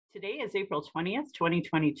Today is April 20th,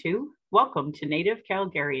 2022. Welcome to Native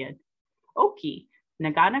Calgarian. Oki,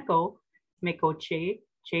 Naganako, Mekoche,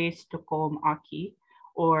 Che Stokom Aki,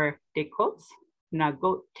 or Dekots,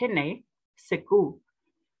 Nagotene, Seku.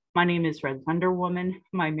 My name is Red Thunder Woman.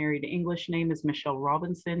 My married English name is Michelle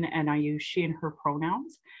Robinson, and I use she and her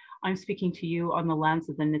pronouns. I'm speaking to you on the lands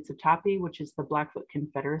of the Niitsitapi, which is the Blackfoot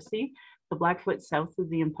Confederacy. The Blackfoot south of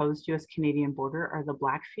the imposed US-Canadian border are the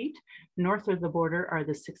Blackfeet. North of the border are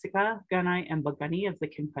the Siksika, Gunai, and Bagani of the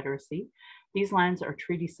Confederacy. These lands are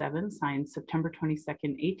Treaty 7, signed September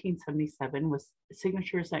 22nd, 1877, with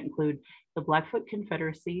signatures that include the Blackfoot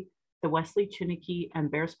Confederacy, the Wesley, Chiniki,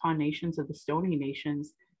 and Bearspaw Nations of the Stoney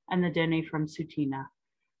Nations, and the Dene from Tsuut'ina.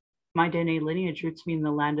 My Dene lineage roots me in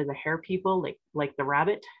the land of the Hare people, like the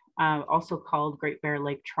Rabbit, also called Great Bear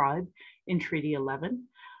Lake Tribe in Treaty 11.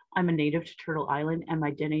 I'm a native to Turtle Island, and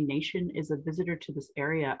my Dene Nation is a visitor to this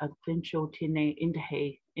area of Fincho Tine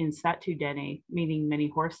Indahe in Satu Dene, meaning many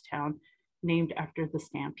horse town, named after the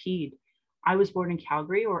Stampede. I was born in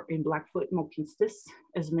Calgary, or in Blackfoot Mohkinstsis,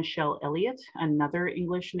 as Michelle Elliott, another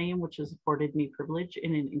English name which has afforded me privilege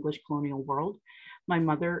in an English colonial world. My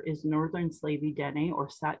mother is Northern Slavey Dene, or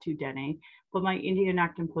Satu Dene, but my Indian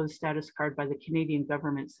Act imposed status card by the Canadian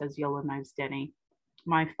government says Yellowknives Dene.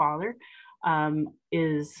 My father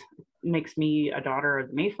makes me a daughter of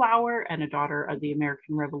the Mayflower and a daughter of the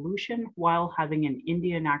American Revolution, while having an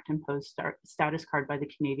Indian Act imposed status card by the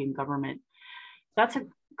Canadian government. That's a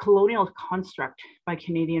colonial construct by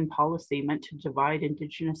Canadian policy meant to divide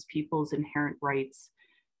Indigenous peoples' inherent rights.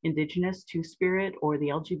 Indigenous Two-Spirit, or the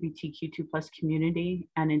LGBTQ2+ community,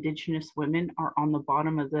 and Indigenous women are on the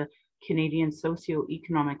bottom of the Canadian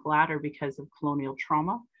socioeconomic ladder because of colonial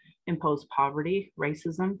trauma, imposed poverty,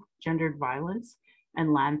 racism, gendered violence,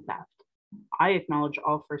 and land theft. I acknowledge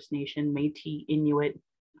all First Nation, Métis, Inuit,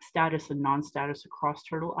 status and non-status across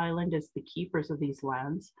Turtle Island as the keepers of these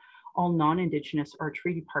lands. All non-Indigenous are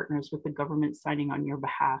treaty partners with the government signing on your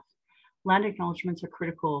behalf. Land acknowledgements are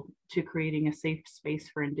critical to creating a safe space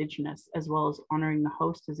for Indigenous, as well as honoring the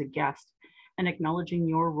host as a guest and acknowledging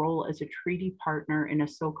your role as a treaty partner in a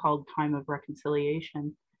so-called time of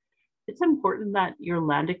reconciliation. It's important that your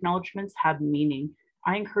land acknowledgements have meaning.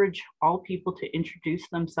 I encourage all people to introduce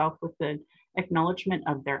themselves with an acknowledgement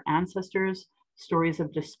of their ancestors, stories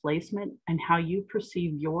of displacement, and how you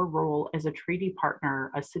perceive your role as a treaty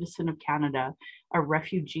partner, a citizen of Canada, a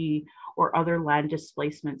refugee, or other land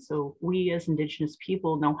displacement, so we as Indigenous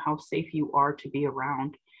people know how safe you are to be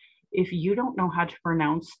around. If you don't know how to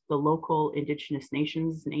pronounce the local Indigenous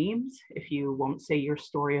nations' names, if you won't say your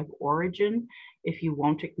story of origin, if you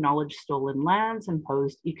won't acknowledge stolen lands,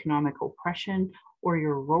 imposed economic oppression, or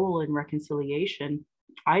your role in reconciliation,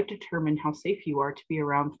 I determine how safe you are to be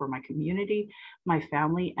around for my community, my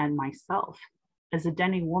family, and myself. As a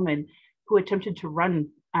Dene woman who attempted to run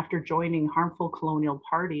after joining harmful colonial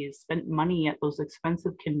parties, spent money at those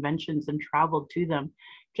expensive conventions and traveled to them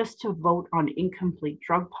just to vote on incomplete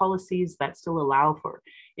drug policies that still allow for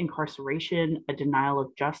incarceration, a denial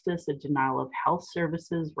of justice, a denial of health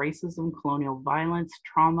services, racism, colonial violence,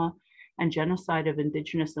 trauma, and genocide of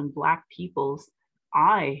Indigenous and Black peoples,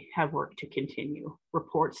 I have work to continue,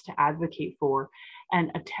 reports to advocate for, and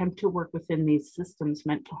attempt to work within these systems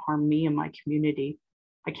meant to harm me and my community.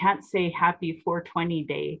 I can't say happy 420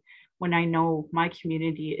 day when I know my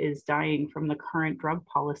community is dying from the current drug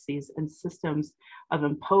policies and systems of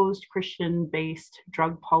imposed Christian-based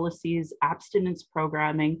drug policies, abstinence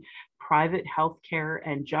programming, private healthcare,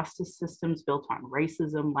 and justice systems built on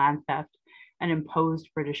racism, land theft, and imposed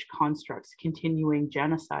British constructs, continuing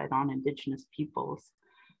genocide on Indigenous peoples.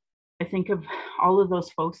 I think of all of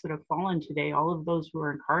those folks that have fallen today, all of those who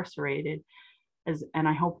are incarcerated, and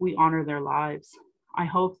I hope we honor their lives. I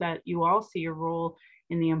hope that you all see your role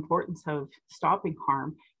in the importance of stopping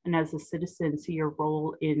harm, and as a citizen, see your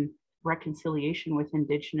role in reconciliation with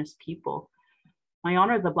Indigenous people. I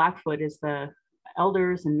honor the Blackfoot as the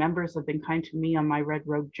elders and members have been kind to me on my Red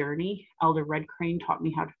Road journey. Elder Red Crane taught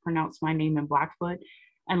me how to pronounce my name in Blackfoot,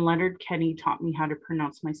 and Leonard Kenny taught me how to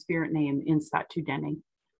pronounce my spirit name in Satu Dene.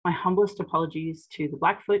 My humblest apologies to the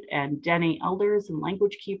Blackfoot and Dene elders and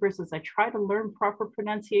language keepers as I try to learn proper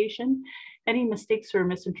pronunciation. Any mistakes or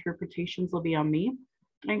misinterpretations will be on me.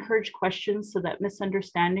 I encourage questions so that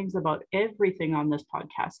misunderstandings about everything on this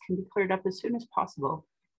podcast can be cleared up as soon as possible.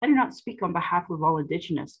 I do not speak on behalf of all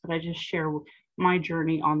Indigenous, but I just share my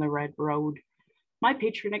journey on the Red Road. My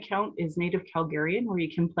Patreon account is Native Calgarian, where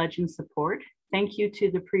you can pledge and support. Thank you to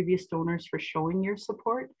the previous donors for showing your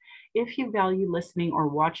support. If you value listening or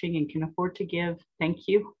watching and can afford to give, thank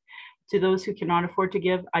you. To those who cannot afford to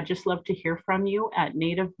give, I'd just love to hear from you at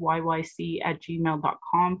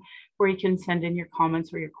nativeyyc@gmail.com, where you can send in your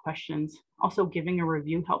comments or your questions. Also, giving a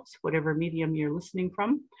review helps, whatever medium you're listening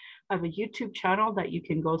from. I have a YouTube channel that you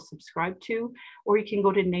can go subscribe to, or you can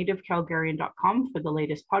go to nativecalgarian.com for the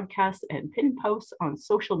latest podcasts and pin posts on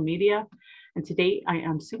social media. And today I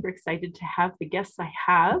am super excited to have the guests I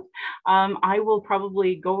have. I will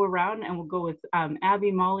probably go around and we'll go with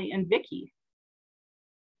Abby, Molly, and Vicky.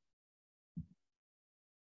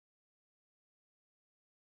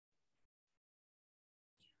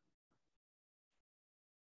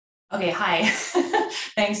 Okay, hi.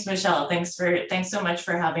 Thanks, Michelle. Thanks so much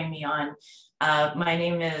for having me on. My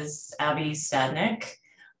name is Abby Stadnik.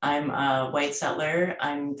 I'm a white settler.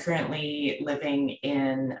 I'm currently living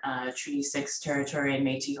in Treaty 6 territory in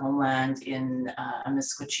Métis homeland in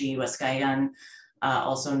Amiskwaci, Waskayan,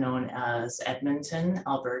 also known as Edmonton,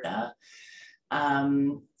 Alberta.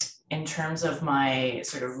 In terms of my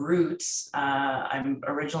sort of roots, I'm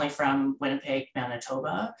originally from Winnipeg,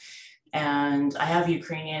 Manitoba. And I have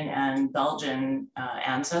Ukrainian and Belgian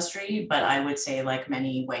ancestry, but I would say, like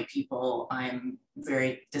many white people, I'm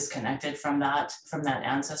very disconnected from that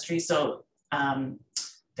ancestry. So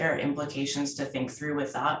there are implications to think through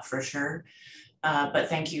with that for sure. But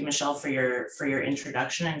thank you, Michelle, for your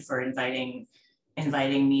introduction and for inviting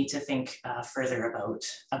me to think further about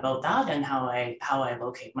that and how I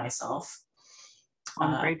locate myself.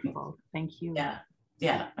 I'm grateful. Thank you.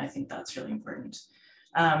 Yeah, I think that's really important.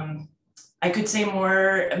 I could say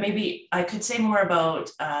more about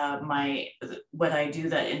what I do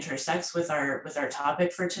that intersects with our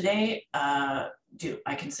topic for today. I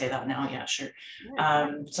can say that now? Yeah, sure.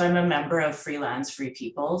 So I'm a member of Freelands Free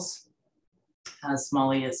Peoples, as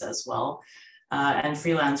Molly is as well. And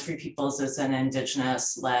Freelands Free Peoples is an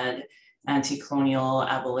Indigenous-led anti-colonial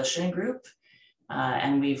abolition group.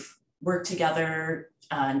 And we've worked together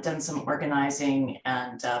and done some organizing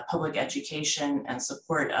and public education and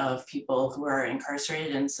support of people who are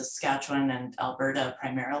incarcerated in Saskatchewan and Alberta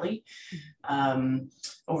primarily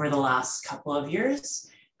over the last couple of years.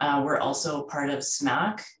 We're also part of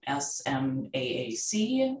SMAAC,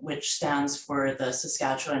 SMAAC, which stands for the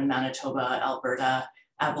Saskatchewan, Manitoba, Alberta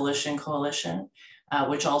Abolition Coalition,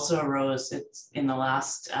 which also arose in the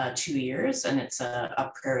last 2 years, and it's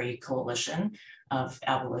a prairie coalition of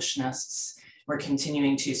abolitionists. We're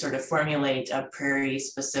continuing to sort of formulate a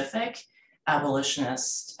prairie-specific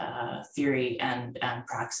abolitionist theory and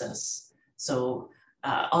praxis. So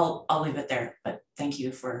I'll leave it there, but thank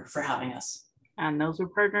you for having us. And those are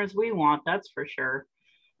partners we want, that's for sure.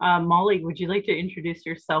 Molly, would you like to introduce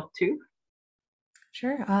yourself too?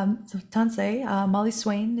 Sure. So Tansei, Molly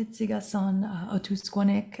Swain, Nitsiga son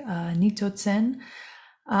Otusquanik, Nitotsen,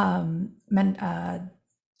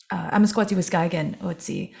 Amiskwaci Waskagan,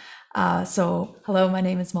 Otsi. So hello, my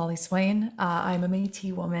name is Molly Swain. I'm a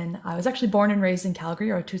Métis woman. I was actually born and raised in Calgary,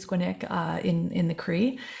 or Otusquanik, in the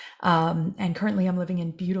Cree. And currently I'm living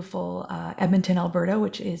in beautiful Edmonton, Alberta,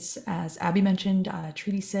 which is, as Abby mentioned,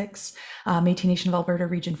 Treaty 6, Métis Nation of Alberta,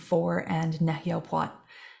 Region 4, and Nahiaupwat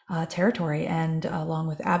territory. And along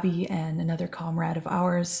with Abby and another comrade of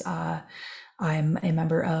ours, I'm a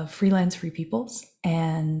member of Freelands Free Peoples,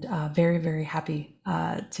 and very, very happy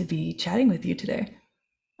to be chatting with you today.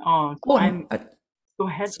 Oh, go ahead.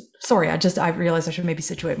 Sorry, I realized I should maybe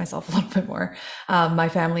situate myself a little bit more. My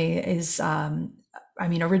family is,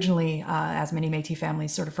 originally, as many Métis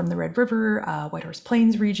families, sort of from the Red River, Whitehorse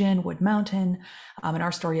Plains region, Wood Mountain, and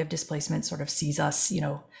our story of displacement sort of sees us,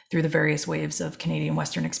 through the various waves of Canadian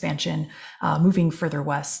Western expansion, moving further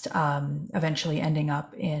west, eventually ending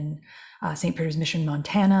up in St. Peter's Mission,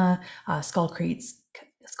 Montana, Skull Creek,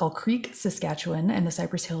 Saskatchewan, and the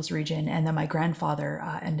Cypress Hills region. And then my grandfather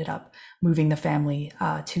ended up moving the family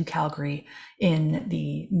to Calgary in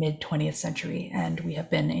the mid-20th century. And we have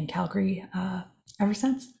been in Calgary ever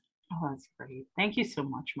since. Oh, that's great. Thank you so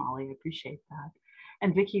much, Molly. I appreciate that.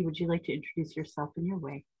 And Vicky, would you like to introduce yourself in your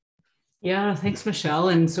way? Yeah, thanks, Michelle.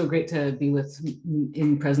 And so great to be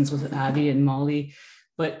in presence with Abby and Molly.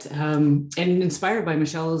 But and inspired by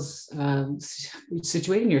Michelle's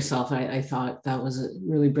situating yourself, I thought that was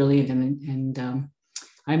really brilliant. And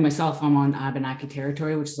I'm on Abenaki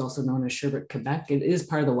territory, which is also known as Sherbrooke, Quebec. It is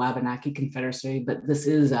part of the Wabanaki Confederacy, but this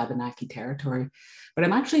is Abenaki territory. But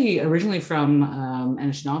I'm actually originally from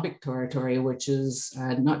Anishinaabe territory, which is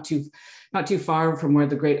not too far from where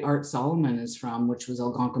the great Art Solomon is from, which was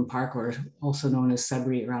Algonquin Park, or also known as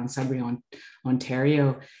Sudbury, around Sudbury,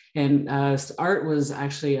 Ontario. And Art was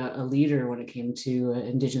actually a leader when it came to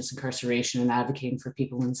Indigenous incarceration and advocating for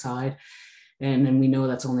people inside. And we know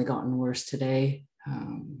that's only gotten worse today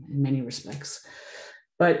in many respects.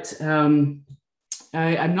 But I'm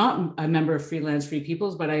not a member of Freelance Free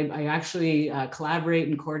Peoples, but I actually collaborate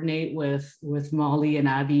and coordinate with Molly and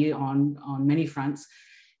Abby on many fronts.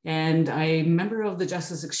 And I'm a member of the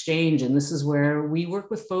Justice Exchange, and this is where we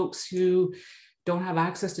work with folks who don't have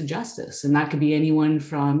access to justice. And that could be anyone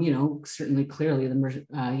from, certainly clearly the,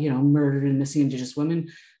 murdered and missing Indigenous women,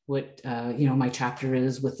 what, my chapter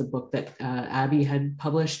is with the book that Abby had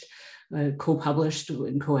published, co-published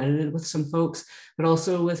and co-edited with some folks, but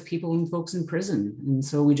also with people and folks in prison. And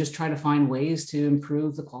so we just try to find ways to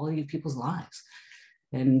improve the quality of people's lives.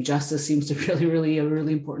 And justice seems to really a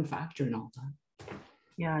really important factor in all that.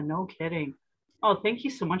 Yeah, no kidding. Oh, thank you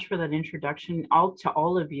so much for that introduction. To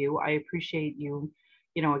all of you. I appreciate you,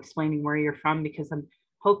 explaining where you're from, because I'm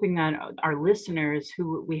hoping that our listeners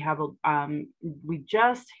who we have, we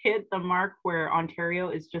just hit the mark where Ontario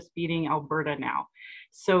is just beating Alberta now.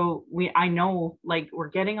 So I know like we're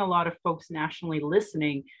getting a lot of folks nationally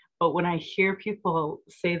listening, but when I hear people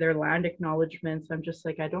say their land acknowledgements, I'm just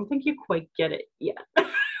like, I don't think you quite get it yet.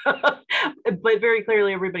 But very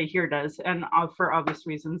clearly everybody here does, and for obvious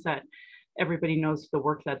reasons that everybody knows the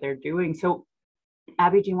work that they're doing. So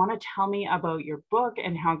Abby, do you want to tell me about your book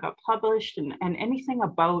and how it got published, and anything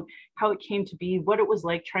about how it came to be, what it was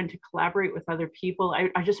like trying to collaborate with other people?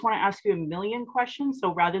 I just want to ask you a million questions,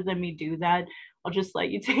 so rather than me do that, I'll just let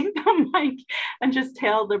you take the mic and just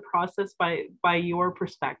tell the process by your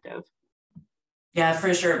perspective. Yeah,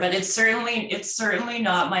 for sure. But it's certainly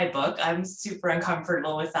not my book. I'm super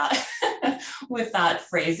uncomfortable with that with that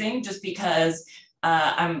phrasing, just because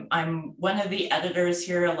I'm one of the editors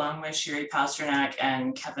here, along with Sherry Pasternak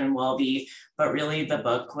and Kevin Welby. But really, the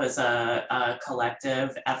book was a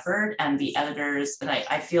collective effort, and the editors. And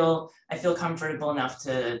I feel comfortable enough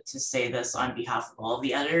to say this on behalf of all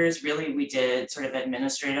the editors. Really, we did sort of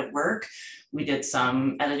administrative work. We did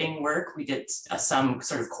some editing work. We did some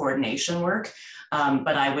sort of coordination work.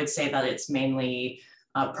 But I would say that it's mainly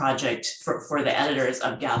a project for the editors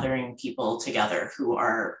of gathering people together who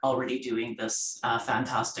are already doing this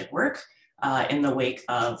fantastic work in the wake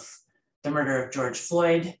of the murder of George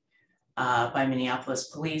Floyd by Minneapolis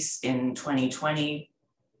police in 2020,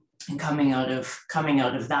 and coming out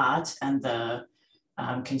of that and the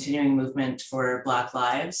continuing movement for Black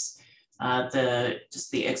Lives, the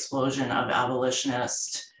explosion of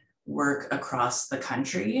abolitionist work across the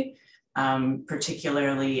country.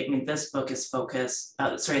 Particularly, this book is focused,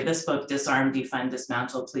 this book, Disarm, Defund,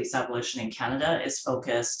 Dismantle Police Abolition in Canada, is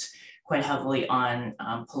focused quite heavily on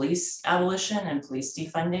police abolition and police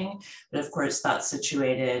defunding. But of course, that's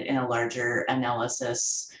situated in a larger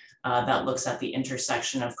analysis that looks at the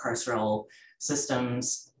intersection of carceral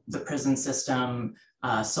systems, the prison system,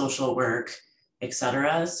 social work,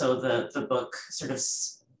 etc. So the book sort of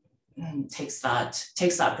takes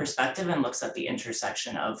that perspective and looks at the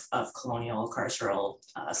intersection of colonial carceral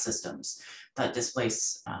systems that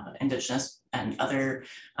displace Indigenous and other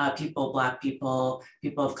people, Black people,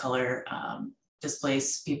 people of color,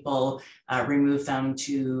 displaced people, remove them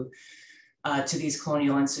to these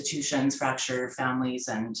colonial institutions, fracture families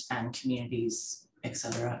and communities,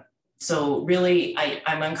 etc. So really,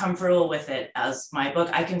 I'm uncomfortable with it as my book.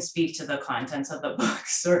 I can speak to the contents of the book,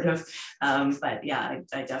 sort of, but yeah,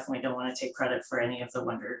 I definitely don't want to take credit for any of the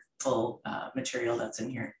wonderful material that's in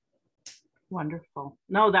here. Wonderful.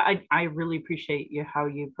 No, that I really appreciate how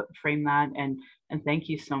you frame that, and thank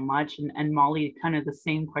you so much. And Molly, kind of the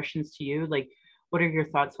same questions to you, like, what are your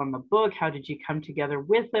thoughts on the book? How did you come together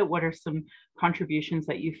with it? What are some contributions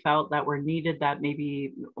that you felt that were needed, that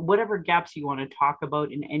maybe whatever gaps you want to talk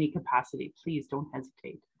about in any capacity, please don't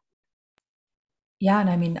hesitate. Yeah, and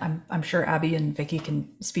I mean, I'm sure Abby and Vicky can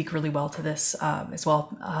speak really well to this as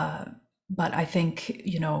well. But I think,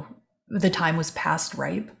 the time was past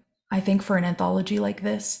ripe, I think, for an anthology like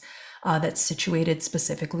this. That's situated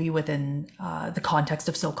specifically within the context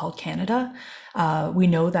of so-called Canada. We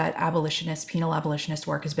know that penal abolitionist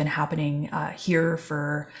work has been happening here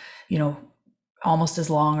for, almost as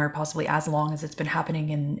long, or possibly as long as it's been happening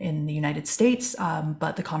in the United States.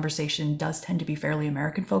 But the conversation does tend to be fairly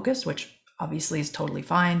American focused, which obviously is totally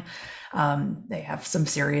fine. They have some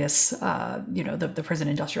serious, the prison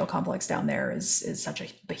industrial complex down there is such a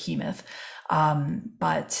behemoth.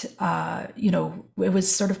 But it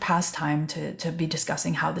was sort of past time to be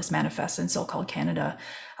discussing how this manifests in so-called Canada.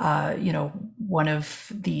 One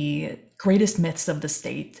of the greatest myths of the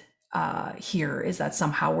state here is that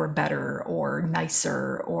somehow we're better or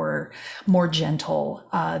nicer or more gentle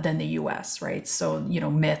than the US, right? So, you know,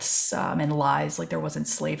 myths and lies like there wasn't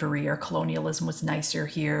slavery or colonialism was nicer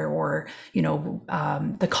here, or, you know,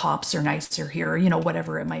 the cops are nicer here, or, you know,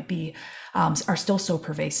 whatever it might be, are still so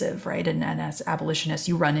pervasive, right? And as abolitionists,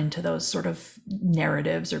 you run into those sort of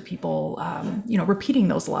narratives or people, you know, repeating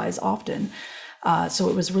those lies often. So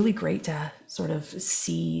it was really great to sort of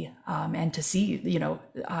see and to see, you know,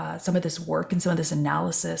 some of this work and some of this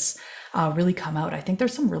analysis really come out. I think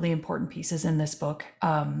there's some really important pieces in this book.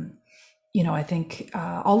 You know, I think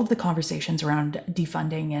all of the conversations around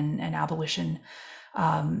defunding and abolition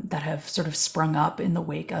that have sort of sprung up in the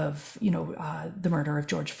wake of, you know, the murder of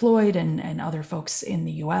George Floyd and other folks in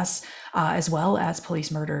the US, as well as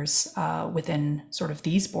police murders within sort of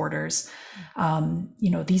these borders. You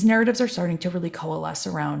know, these narratives are starting to really coalesce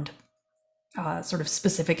around sort of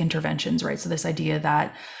specific interventions, right? So this idea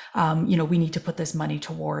that, you know, we need to put this money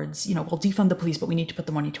towards, you know, we'll defund the police, but we need to put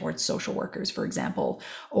the money towards social workers, for example,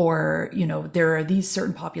 or, you know, there are these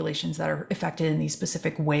certain populations that are affected in these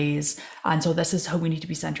specific ways. And so this is how we need to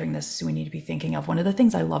be centering this, so we need to be thinking of. One of the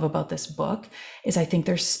things I love about this book is I think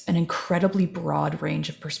there's an incredibly broad range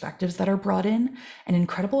of perspectives that are brought in, an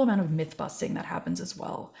incredible amount of myth busting that happens as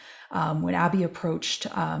well. When Abby approached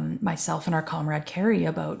myself and our comrade Carrie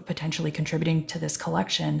about potentially contributing to this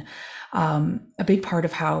collection, a big part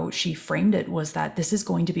of how she framed it was that this is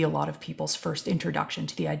going to be a lot of people's first introduction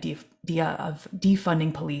to the idea of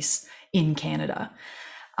defunding police in Canada.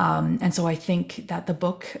 And so I think that the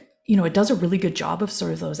book, you know, it does a really good job of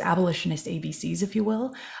sort of those abolitionist ABCs, if you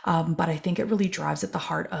will, but I think it really drives at the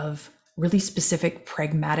heart of really specific,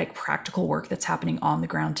 pragmatic, practical work that's happening on the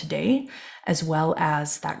ground today, as well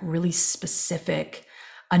as that really specific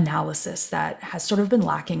analysis that has sort of been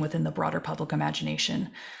lacking within the broader public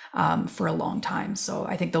imagination for a long time. So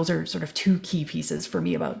I think those are sort of two key pieces for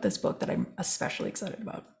me about this book that I'm especially excited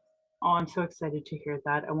about. Oh, I'm so excited to hear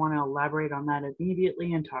that. I want to elaborate on that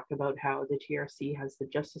immediately and talk about how the TRC has the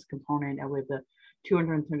justice component and with the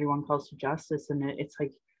 231 calls to justice. And it's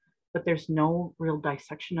like, but there's no real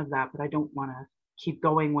dissection of that. But I don't want to keep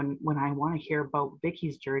going when I want to hear about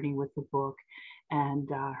Vicky's journey with the book and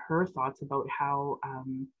her thoughts about how,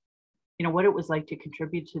 you know, what it was like to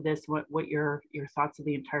contribute to this, what your thoughts of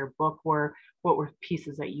the entire book were, what were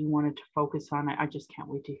pieces that you wanted to focus on. I just can't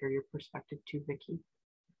wait to hear your perspective too, Vicky.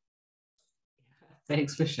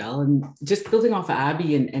 Thanks, Michelle. And just building off of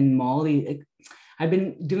Abby and Molly, I've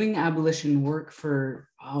been doing abolition work for,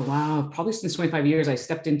 probably since 25 years. I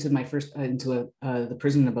stepped into my first, the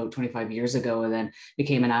prison about 25 years ago, and then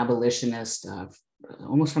became an abolitionist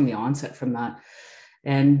almost from the onset from that.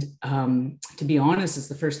 And to be honest, it's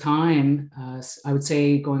the first time, I would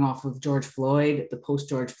say, going off of George Floyd, the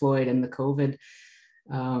post-George Floyd and the COVID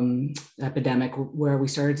epidemic, where we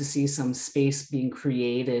started to see some space being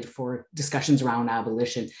created for discussions around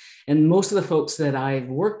abolition. And most of the folks that I've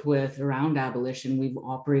worked with around abolition, we've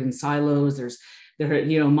operated in silos.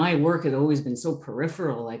 You know, my work had always been so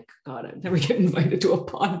peripheral, like, God, I'd never get invited to a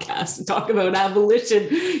podcast to talk about abolition.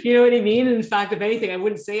 You know what I mean? And in fact, if anything, I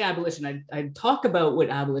wouldn't say abolition. I'd talk about what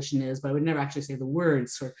abolition is, but I would never actually say the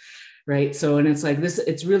words. Right. So, and it's like this,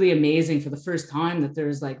 it's really amazing for the first time that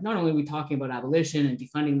there's like, not only are we talking about abolition and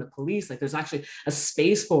defunding the police, like there's actually a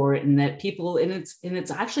space for it, and that people, and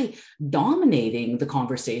it's actually dominating the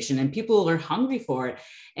conversation, and people are hungry for it.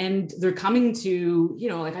 And they're coming to, you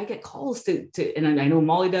know, like I get calls to, and I know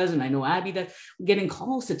Molly does, and I know Abby does, getting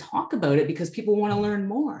calls to talk about it because people want to learn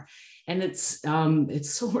more. And it's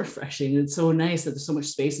so refreshing. It's so nice that there's so much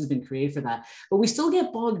space has been created for that. But we still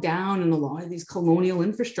get bogged down in a lot of these colonial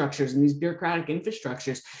infrastructures and these bureaucratic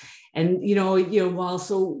infrastructures. And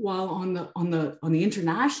while on the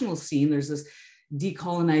international scene, there's this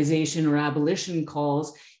decolonization or abolition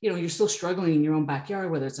calls, you know, you're still struggling in your own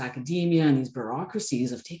backyard, whether it's academia and these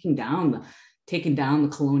bureaucracies of taking down the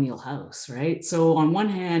colonial house, right? So on one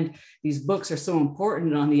hand, these books are so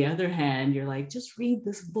important, and on the other hand, you're like, just read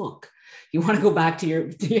this book. You want to go back to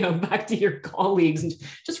your colleagues and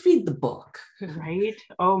just read the book. Right?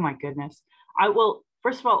 Oh my goodness.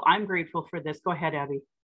 First of all, I'm grateful for this. Go ahead, Abby.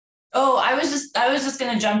 Oh, I was just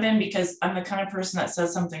going to jump in because I'm the kind of person that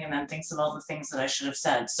says something and then thinks of all the things that I should have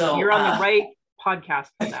said. So you're on the right podcast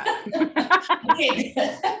for that. Okay,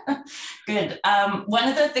 good. One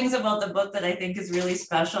of the things about the book that I think is really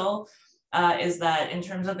special is that in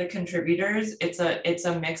terms of the contributors, it's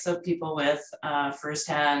a mix of people with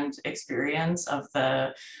firsthand experience of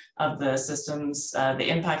the systems, the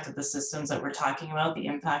impact of the systems that we're talking about, the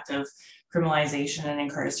impact of criminalization and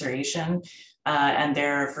incarceration. and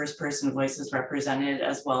there are first person voices represented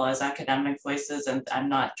as well as academic voices. And I'm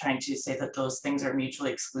not trying to say that those things are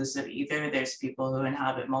mutually exclusive either. There's people who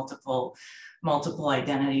inhabit multiple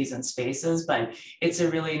identities and spaces, but it's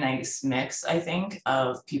a really nice mix, I think,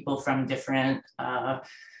 of people from different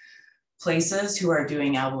places who are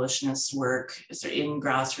doing abolitionist work in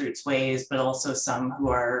grassroots ways, but also some who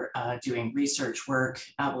are doing research work,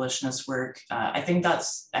 abolitionist work. I think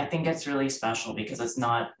it's really special because it's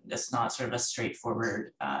not sort of a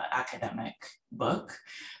straightforward academic book,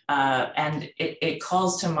 and it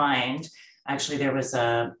calls to mind. Actually, there was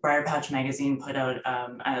a Briarpatch magazine put out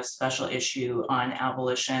a special issue on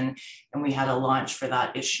abolition, and we had a launch for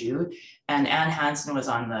that issue. And Anne Hansen was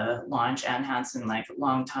on the launch. Anne Hansen, like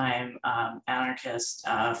longtime anarchist,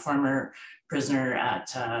 former prisoner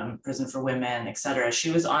at Prison for Women, et cetera. She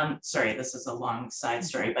was on, sorry, this is a long side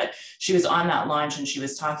story, but she was on that launch and she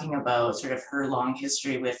was talking about sort of her long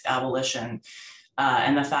history with abolition.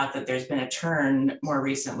 And the fact that there's been a turn more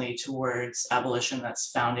recently towards abolition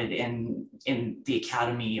that's founded in the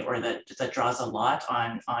academy, or that draws a lot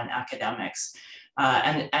on academics.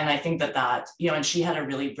 And I think that, you know, and she had a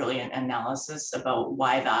really brilliant analysis about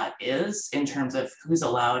why that is in terms of who's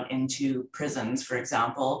allowed into prisons, for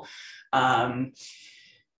example,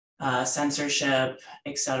 censorship,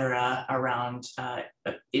 et cetera, around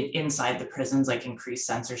inside the prisons, like increased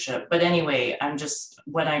censorship. But anyway,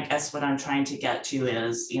 what I'm trying to get to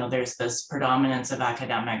is, you know, there's this predominance of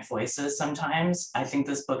academic voices sometimes. I think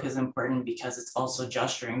this book is important because it's also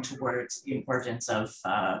gesturing towards the importance of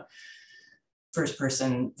first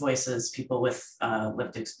person voices, people with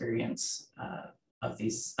lived experience of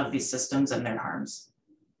these systems and their harms.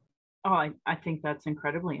 Oh, I think that's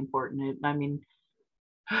incredibly important. I mean,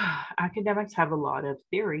 academics have a lot of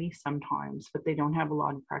theory sometimes, but they don't have a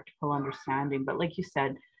lot of practical understanding. But like you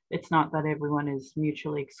said, it's not that everyone is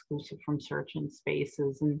mutually exclusive from certain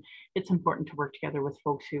spaces, and it's important to work together with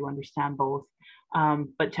folks who understand both.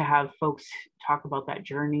 But to have folks talk about that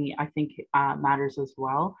journey, I think matters as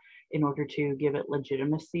well, in order to give it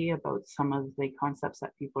legitimacy about some of the concepts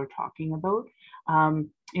that people are talking about.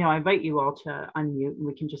 You know, I invite you all to unmute and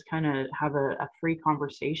we can just kind of have a free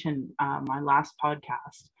conversation. My last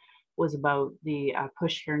podcast was about the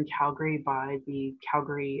push here in Calgary by the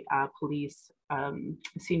Calgary Police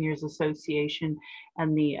Seniors Association,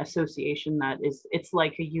 and the association that it's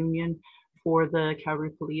like a union for the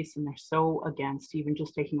Calgary Police, and they're so against even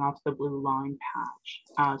just taking off the blue line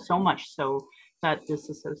patch. So much so that this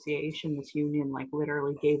association, this union, like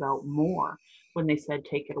literally gave out more when they said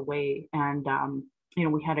take it away. And you know,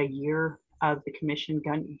 we had a year of the commission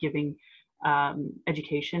giving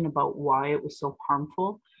education about why it was so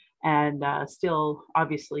harmful, and still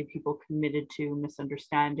obviously people committed to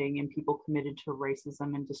misunderstanding, and people committed to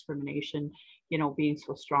racism and discrimination, you know, being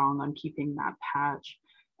so strong on keeping that patch.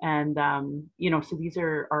 And you know, so these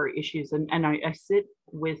are issues, and I sit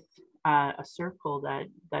with a circle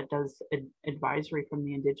that does advisory from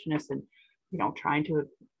the Indigenous, and you know, trying to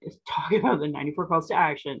talk about the 94 calls to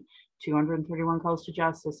action, 231 calls to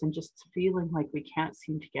justice, and just feeling like we can't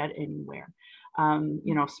seem to get anywhere.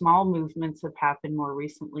 You know, small movements have happened more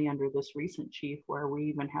recently under this recent chief, where we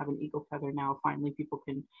even have an eagle feather now. Finally, people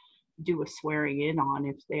can do a swearing in on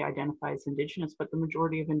if they identify as Indigenous, but the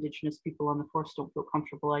majority of Indigenous people on the force don't feel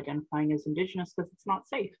comfortable identifying as Indigenous because it's not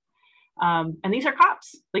safe. And these are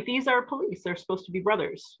cops, like these are police. They're supposed to be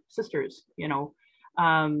brothers, sisters, you know,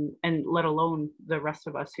 and let alone the rest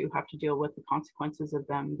of us who have to deal with the consequences of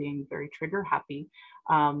them being very trigger happy.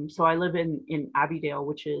 So I live in Abbeydale,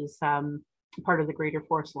 which is part of the Greater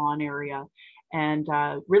Forest Lawn area, and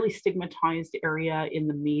really stigmatized area in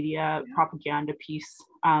the media propaganda piece.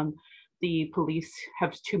 The police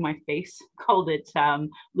have, to my face, called it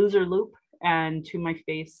loser loop, and to my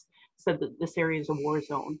face said that this area is a war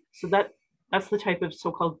zone. So that's the type of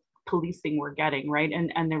so-called policing we're getting, right?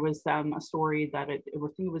 And there was a story that I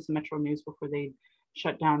think it was Metro News before they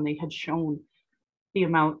shut down. They had shown the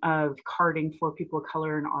amount of carding for people of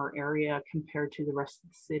color in our area compared to the rest of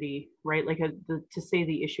the city, right? Like to say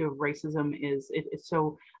the issue of racism it's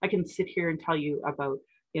so, I can sit here and tell you about,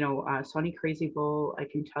 you know, Sonny Crazy Bull. I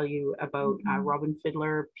can tell you about Robin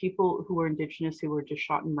Fiddler, people who were Indigenous who were just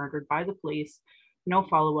shot and murdered by the police, no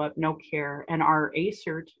follow-up, no care. And our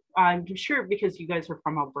ACERT, I'm sure because you guys are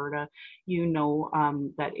from Alberta, you know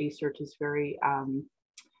that ACERT is very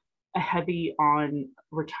heavy on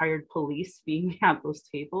retired police being at those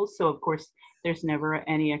tables. So of course, there's never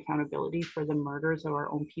any accountability for the murders of our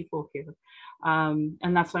own people here.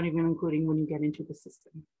 And that's not even including when you get into the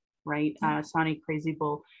system, right? Sonny Crazy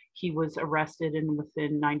Bull, he was arrested and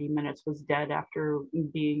within 90 minutes was dead after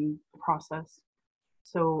being processed.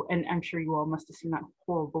 So, and I'm sure you all must have seen that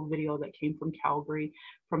horrible video that came from Calgary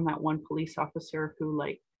from that one police officer who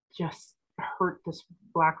like just hurt this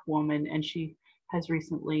Black woman, and she has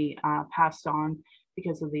recently passed on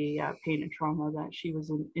because of the pain and trauma that she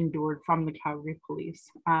was endured from the Calgary police.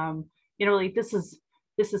 You know, like this is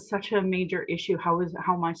such a major issue. How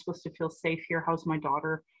am I supposed to feel safe here? How's my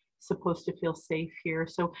daughter supposed to feel safe here?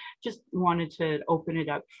 So just wanted to open it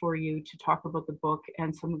up for you to talk about the book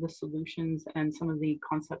and some of the solutions and some of the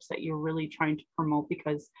concepts that you're really trying to promote,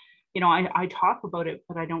 because, you know, I talk about it,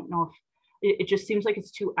 but I don't know if it just seems like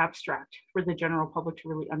it's too abstract for the general public to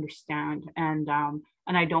really understand. And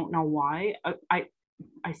I don't know why.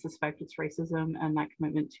 I suspect it's racism and that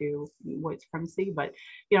commitment to white supremacy, but,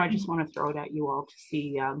 you know, I just want to throw it at you all to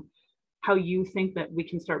see how you think that we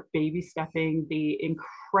can start baby stepping the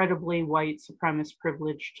incredibly white supremacist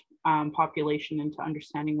privileged population into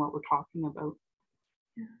understanding what we're talking about.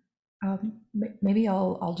 Maybe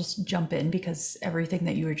I'll just jump in, because everything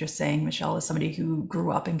that you were just saying, Michelle, as somebody who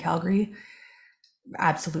grew up in Calgary,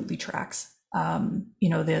 absolutely tracks. You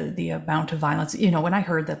know, the amount of violence, you know, when I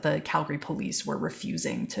heard that the Calgary police were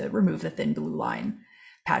refusing to remove the thin blue line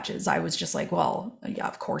patches, I was just like, well, yeah,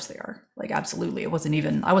 of course they are. Like, absolutely. I wasn't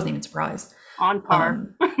even surprised. On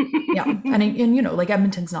par. Yeah. And you know, like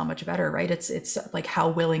Edmonton's not much better, right? It's like how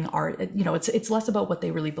willing are, you know, it's less about what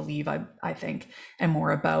they really believe, I think, and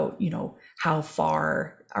more about, you know, how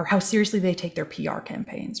far or how seriously they take their PR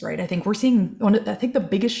campaigns, right? I think we're seeing, I think the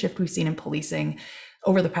biggest shift we've seen in policing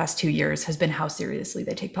over the past 2 years has been how seriously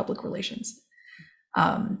they take public relations.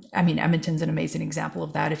 I mean, Edmonton's an amazing example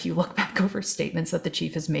of that. If you look back over statements that the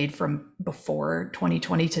chief has made from before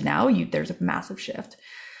 2020 to now, there's a massive shift.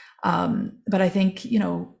 But I think, you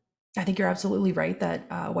know, I think you're absolutely right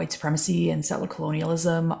that white supremacy and settler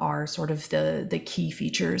colonialism are sort of the key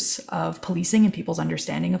features of policing and people's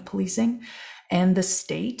understanding of policing. And the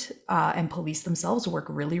state and police themselves work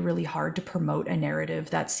really, really hard to promote a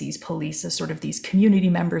narrative that sees police as sort of these community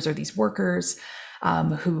members or these workers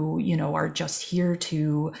who, you know, are just here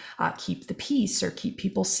to keep the peace or keep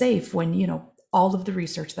people safe, when, you know, all of the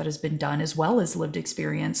research that has been done, as well as lived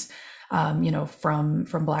experience, you know, from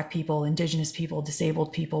Black people, Indigenous people,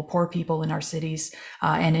 disabled people, poor people in our cities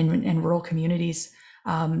and in rural communities,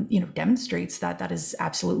 you know, demonstrates that that is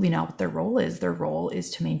absolutely not what their role is. Their role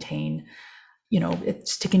is to maintain, you know,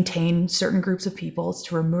 it's to contain certain groups of people, it's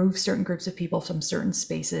to remove certain groups of people from certain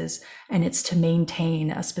spaces, and it's to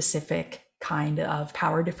maintain a specific kind of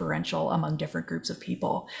power differential among different groups of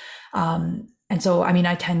people. And so, I mean,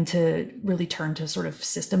 I tend to really turn to sort of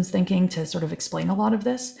systems thinking to sort of explain a lot of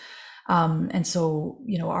this. And so,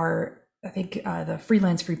 you know, I think the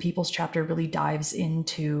Freelance Free Peoples chapter really dives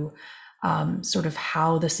into sort of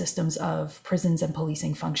how the systems of prisons and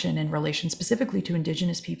policing function in relation specifically to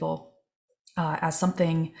Indigenous people, as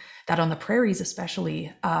something that on the prairies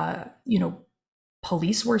especially, you know,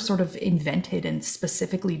 police were sort of invented and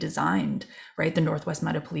specifically designed, right? The Northwest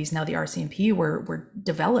Mounted Police, now the RCMP, were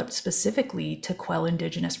developed specifically to quell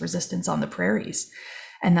Indigenous resistance on the prairies.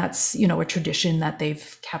 And that's, you know, a tradition that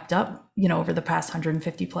they've kept up, you know, over the past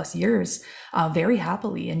 150 plus years, very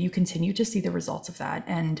happily. And you continue to see the results of that.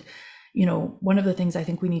 And, you know, one of the things I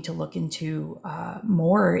think we need to look into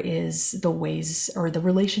more is the ways or the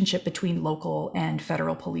relationship between local and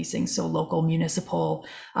federal policing. So local, municipal,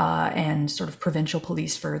 and sort of provincial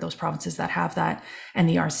police for those provinces that have that, and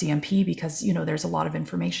the RCMP, because, you know, there's a lot of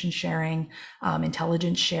information sharing,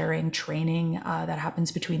 intelligence sharing, training that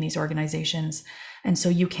happens between these organizations. And so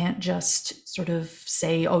you can't just sort of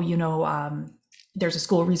say, oh, you know, there's a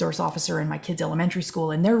school resource officer in my kid's elementary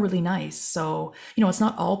school and they're really nice. So, you know, it's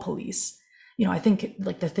not all police. You know, I think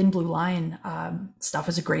like the thin blue line stuff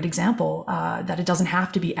is a great example that it doesn't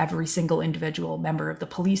have to be every single individual member of the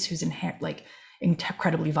police who's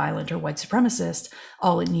incredibly violent or white supremacist.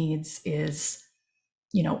 All it needs is,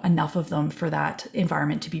 you know, enough of them for that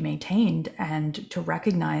environment to be maintained, and to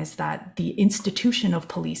recognize that the institution of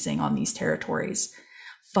policing on these territories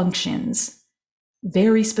functions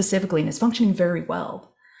very specifically and is functioning very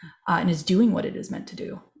well and is doing what it is meant to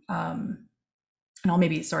do. And I'll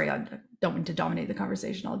maybe, sorry, I don't mean to dominate the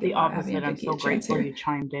conversation. I'll give the opposite. Abby and I'm Vicky so a chance grateful here. you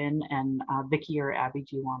chimed in. And Vicky or Abby,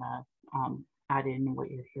 do you want to add in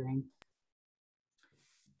what you're hearing?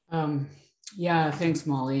 Yeah, thanks,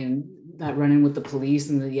 Molly. And that run-in with the police,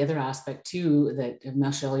 and the other aspect too that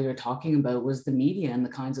Michelle, you were talking about, was the media and the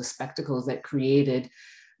kinds of spectacles that created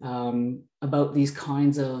about these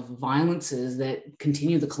kinds of violences that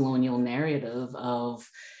continue the colonial narrative of,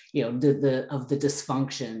 of the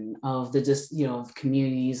dysfunction of of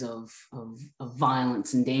communities of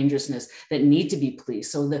violence and dangerousness that need to be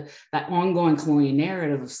policed. So that ongoing colonial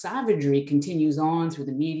narrative of savagery continues on through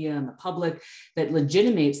the media and the public that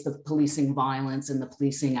legitimates the policing violence and the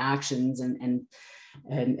policing actions and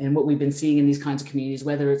what we've been seeing in these kinds of communities,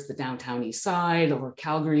 whether it's the downtown east side or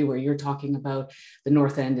Calgary, where you're talking about the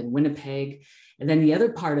North End and Winnipeg. And then the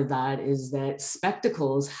other part of that is that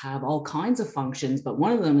spectacles have all kinds of functions, but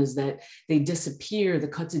one of them is that they disappear the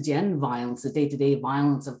quotidien violence, the day-to-day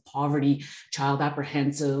violence of poverty, child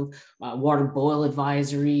apprehensive, water boil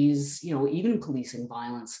advisories, even policing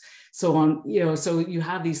violence. So so you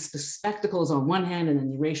have these spectacles on one hand and then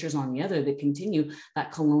the erasures on the other that continue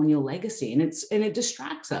that colonial legacy. And it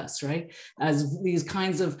distracts us, right? As these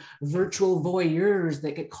kinds of virtual voyeurs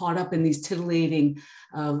that get caught up in these titillating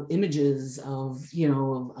images of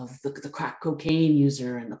the crack cocaine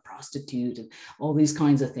user and the prostitute and all these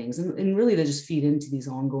kinds of things. And really they just feed into these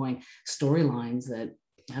ongoing storylines that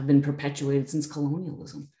have been perpetuated since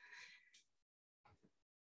colonialism.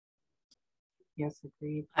 Yes,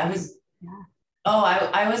 agreed. I was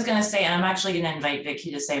going to say, I'm actually going to invite Vicky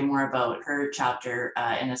to say more about her chapter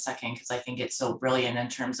in a second, because I think it's so brilliant in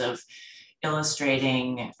terms of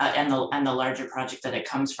illustrating and the larger project that it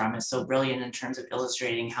comes from is so brilliant in terms of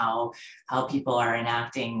illustrating how people are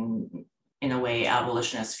enacting, in a way,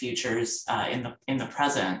 abolitionist futures in the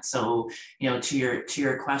present. So, to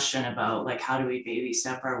your question about like how do we baby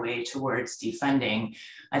step our way towards defunding,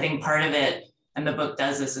 I think part of it, and the book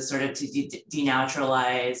does this, is sort of to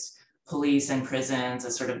denaturalize police and prisons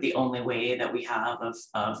as sort of the only way that we have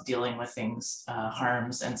of dealing with things,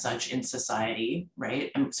 harms and such in society, right?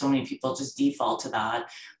 And so many people just default to that.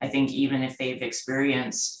 I think even if they've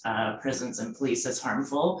experienced prisons and police as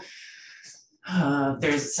harmful,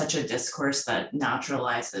 there's such a discourse that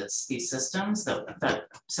naturalizes these systems that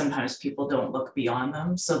sometimes people don't look beyond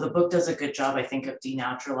them. So the book does a good job, I think, of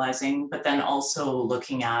denaturalizing, but then also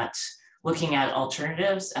looking at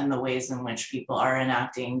alternatives and the ways in which people are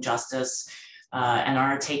enacting justice and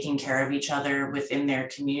are taking care of each other within their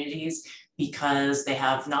communities because they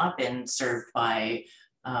have not been served by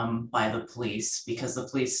the police, because the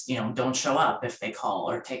police, don't show up if they call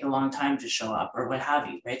or take a long time to show up or what have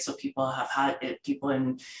you, right? So people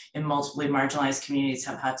in multiply marginalized communities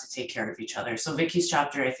have had to take care of each other. So Vicky's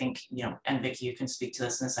chapter, I think, and Vicky, you can speak to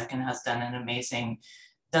this in a second, has done an amazing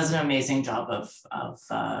job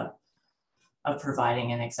of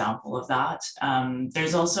providing an example of that.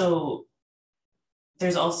 There's also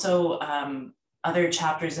other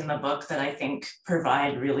chapters in the book that I think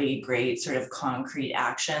provide really great sort of concrete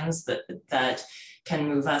actions that can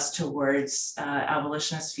move us towards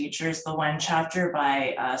abolitionist futures. The one chapter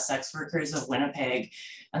by Sex Workers of Winnipeg,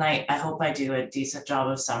 and I hope I do a decent job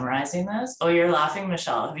of summarizing this. Oh, you're laughing,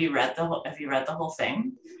 Michelle. Have you read the whole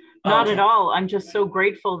thing? Not at all. I'm just so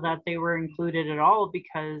grateful that they were included at all,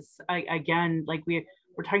 because again, like we're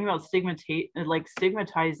talking about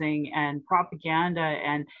stigmatizing and propaganda,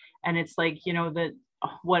 and it's like, that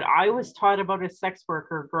what I was taught about a sex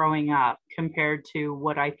worker growing up compared to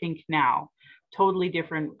what I think now, totally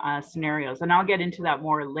different scenarios. And I'll get into that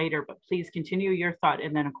more later, but please continue your thought.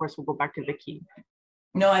 And then of course we'll go back to Vicky.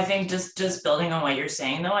 No, I think just building on what you're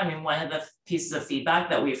saying, though, I mean, one of the pieces of feedback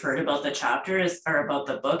that we've heard about the chapter or about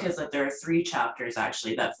the book is that there are 3 chapters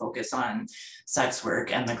actually that focus on sex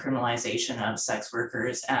work and the criminalization of sex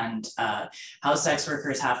workers and how sex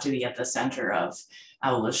workers have to be at the center of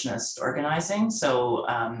abolitionist organizing. So,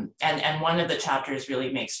 and one of the chapters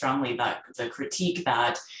really makes strongly that the critique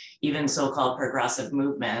that even so-called progressive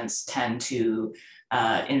movements tend to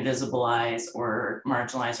invisibilize or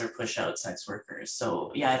marginalize or push out sex workers.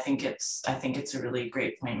 So yeah, I think it's a really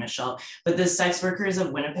great point, Michelle. But this Sex Workers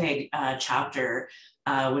of Winnipeg chapter,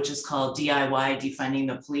 which is called DIY Defunding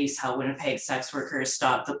the Police, How Winnipeg Sex Workers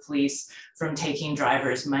Stop the Police from Taking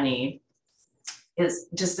Drivers' Money, is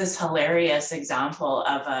just this hilarious example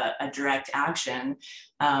of a direct action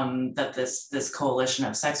that this coalition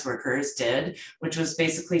of sex workers did, which was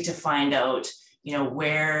basically to find out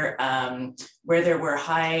where there were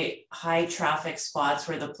high traffic spots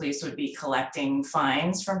where the police would be collecting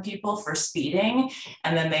fines from people for speeding.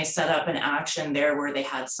 And then they set up an action there where they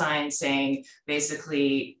had signs saying,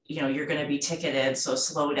 basically, you're going to be ticketed, so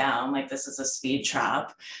slow down, like this is a speed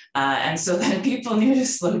trap. And so then people knew to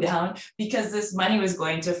slow down because this money was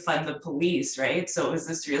going to fund the police, right? So it was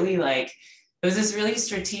this really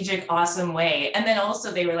strategic, awesome way. And then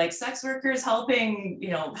also they were like, sex workers helping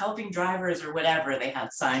drivers or whatever. They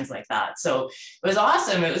had signs like that. So it was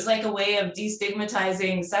awesome. It was like a way of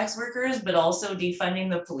destigmatizing sex workers, but also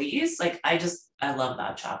defunding the police. Like, I love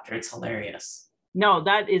that chapter. It's hilarious. No,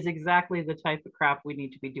 that is exactly the type of crap we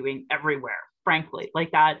need to be doing everywhere, frankly.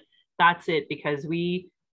 Like that's it, because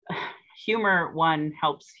humor, one,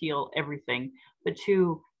 helps heal everything, but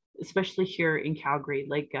two, especially here in Calgary,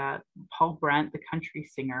 like Paul Brandt, the country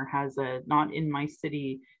singer, has a Not in My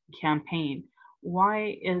City campaign.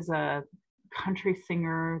 Why is a country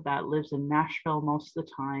singer that lives in Nashville most of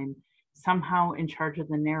the time somehow in charge of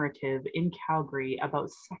the narrative in Calgary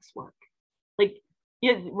about sex work? Like,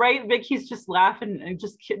 yeah, right, Vicky's just laughing and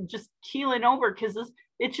just keeling over, because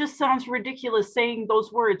it just sounds ridiculous saying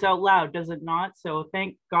those words out loud, does it not? So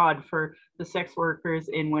thank God for the sex workers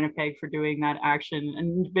in Winnipeg for doing that action.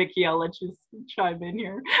 And Vicky, I'll let you chime in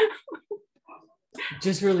here.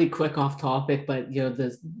 Just really quick off topic, but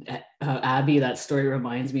the Abby, that story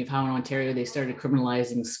reminds me of how in Ontario they started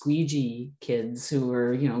criminalizing squeegee kids who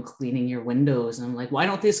were cleaning your windows, and I'm like, why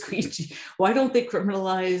don't they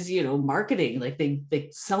criminalize marketing? Like they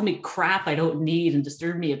sell me crap I don't need and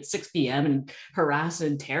disturb me at 6 p.m. and harass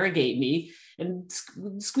and interrogate me. And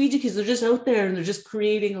squeegee kids are just out there and they're just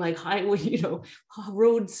creating like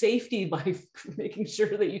road safety by making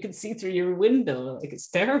sure that you can see through your window. Like, it's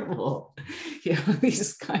terrible.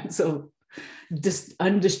 These kinds of just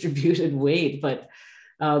undistributed weight. But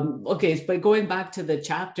okay, but going back to the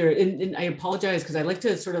chapter, and I apologize because I like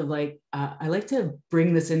to sort of I like to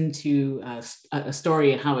bring this into a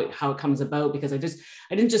story and how it comes about, because I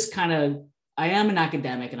didn't just kind of, I am an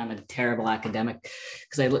academic and I'm a terrible academic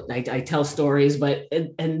because I tell stories, but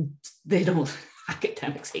and they don't,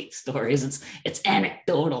 academics hate stories. It's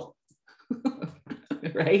anecdotal,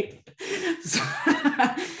 right?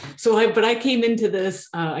 But I came into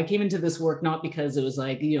this work not because it was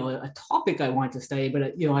like a topic I wanted to study,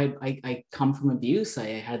 but I come from abuse. I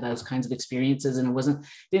had those kinds of experiences, and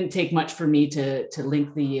didn't take much for me to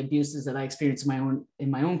link the abuses that I experienced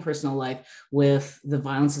in my own personal life with the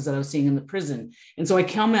violences that I was seeing in the prison. And so I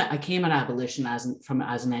came at abolition as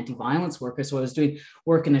an anti-violence worker. So I was doing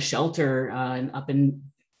work in a shelter up in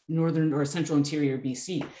northern or central interior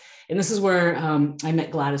BC. And this is where I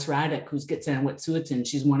met Gladys Radek, who's Gitxsan Wet'suwet'en.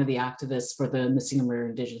 She's one of the activists for the missing and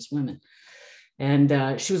murdered Indigenous women.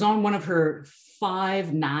 And she was on one of her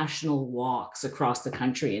 5 national walks across the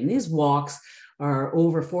country. And these walks are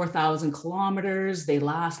over 4,000 kilometers. They could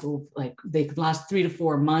last 3 to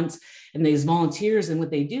 4 months. And these volunteers, and what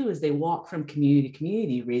they do is they walk from community to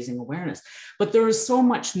community, raising awareness. But there was so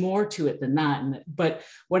much more to it than that. But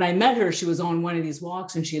when I met her, she was on one of these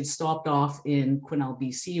walks, and she had stopped off in Quesnel,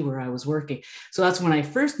 BC, where I was working. So that's when I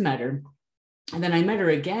first met her. And then I met her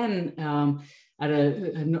again at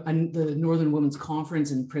the Northern Women's Conference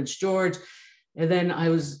in Prince George. And then I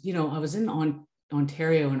was in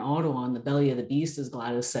Ontario and Ottawa on the belly of the beast, as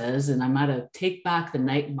Gladys says, and I'm at a Take Back the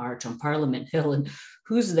Night march on Parliament Hill, and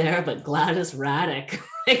who's there but Gladys Radek?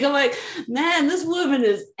 I'm like, man, this woman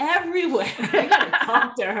is everywhere. I gotta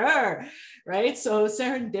talk to her, right? So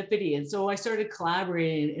serendipity. And so I started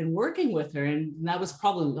collaborating and working with her, and that was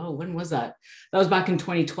probably, when was that? That was back in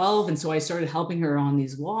 2012. And so I started helping her on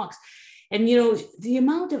these walks. And, the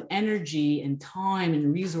amount of energy and time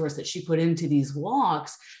and resource that she put into these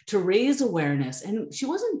walks to raise awareness. And she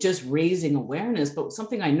wasn't just raising awareness, but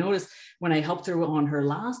something I noticed when I helped her on her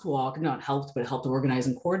last walk, not helped, but helped organize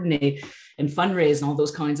and coordinate and fundraise and all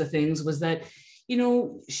those kinds of things, was that,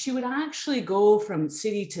 she would actually go from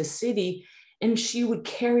city to city and she would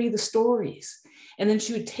carry the stories. And then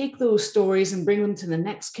she would take those stories and bring them to the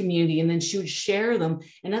next community, and then she would share them,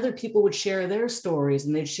 and other people would share their stories,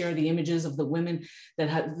 and they'd share the images of the women that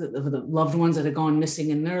had the loved ones that had gone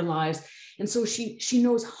missing in their lives. And so she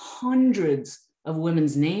knows hundreds of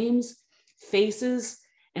women's names, faces,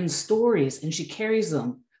 and stories, and she carries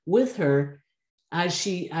them with her as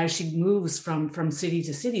she moves from city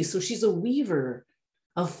to city. So she's a weaver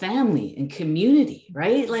of family and community,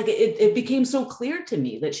 right? Like it became so clear to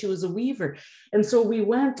me that she was a weaver. And so we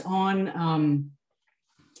went on,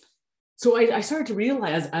 so I started to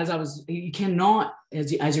realize you cannot,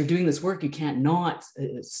 as you're doing this work, you can't not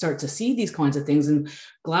start to see these kinds of things. And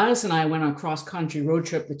Gladys and I went on a cross-country road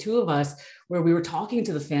trip, the two of us, where we were talking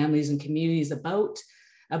to the families and communities about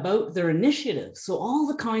their initiatives. So all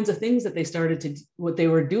the kinds of things that they started to, what they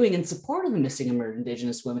were doing in support of the missing and murdered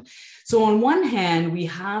Indigenous women. So on one hand, we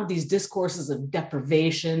have these discourses of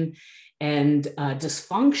deprivation and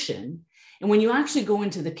dysfunction. And when you actually go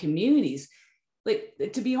into the communities, like,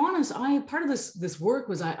 to be honest, part of this work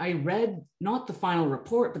was I read not the final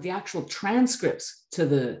report, but the actual transcripts to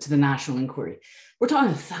the national inquiry. We're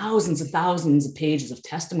talking thousands and thousands of pages of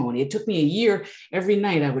testimony. It took me a year. Every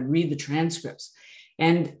night I would read the transcripts.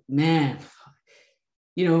 And man,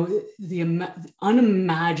 the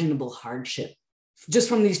unimaginable hardship just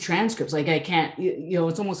from these transcripts. Like I can't,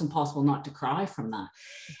 it's almost impossible not to cry from that.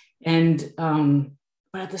 And,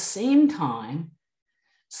 but at the same time,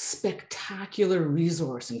 spectacular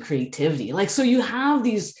resource and creativity. Like, so you have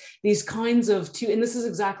these kinds of and this is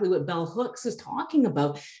exactly what Bell Hooks is talking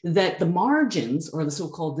about, that the margins, or the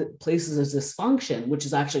so-called places of dysfunction, which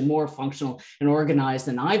is actually more functional and organized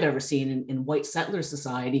than I've ever seen in white settler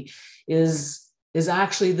society, is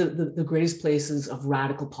actually the greatest places of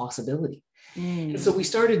radical possibility. And so we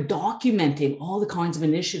started documenting all the kinds of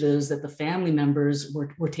initiatives that the family members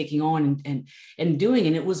were taking on and doing.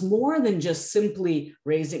 And it was more than just simply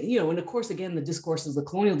raising, and of course, again, the discourse is the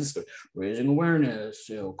colonial discourse, raising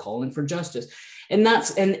awareness, calling for justice. And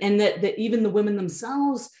that's, and that even the women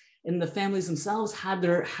themselves and the families themselves had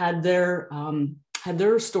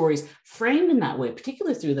their stories framed in that way,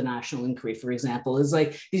 particularly through the National Inquiry, for example, is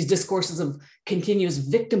like these discourses of continuous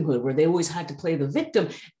victimhood, where they always had to play the victim.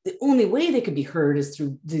 The only way they could be heard is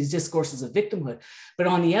through these discourses of victimhood. But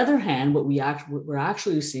on the other hand, what we're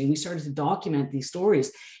actually seeing, we started to document these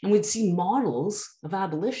stories, and we'd see models of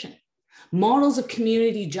abolition, models of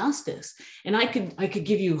community justice. And I could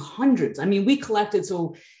give you hundreds. I mean, we collected,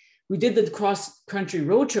 so we did the cross-country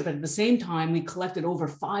road trip. At the same time, we collected over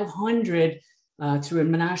 500 through a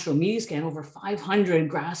national media scan, over 500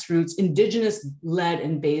 grassroots, Indigenous-led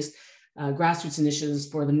and based grassroots initiatives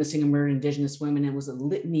for the missing and murdered Indigenous women. It was a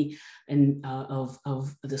litany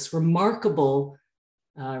of this remarkable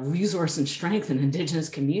resource and strength in Indigenous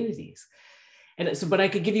communities. And so, but I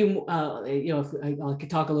could give you, if I could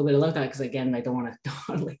talk a little bit about that, because again, I don't want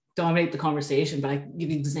to dominate the conversation, but I can give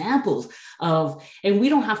you examples of, and we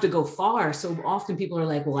don't have to go far. So often people are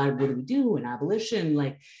like, well, what do we do in abolition?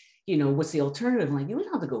 Like, what's the alternative? Like, you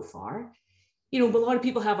don't have to go far, but a lot of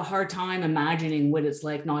people have a hard time imagining what it's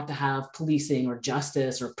like not to have policing or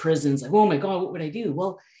justice or prisons. Like, oh my God, what would I do?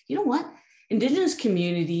 Well, you know what? Indigenous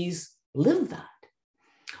communities live that.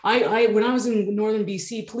 When I was in Northern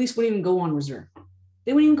BC, police wouldn't even go on reserve.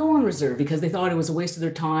 They wouldn't even go on reserve because they thought it was a waste of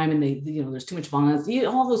their time, and there's too much violence,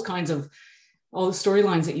 all those kinds of, all the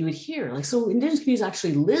storylines that you would hear. Like, so Indigenous communities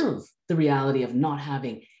actually live the reality of not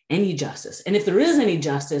having any justice. And if there is any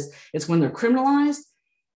justice, it's when they're criminalized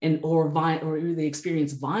or they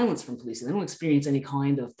experience violence from police. They don't experience any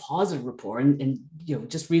kind of positive rapport. And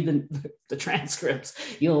just read the transcripts.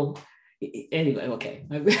 Anyway, okay.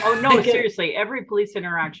 Oh no, seriously, every police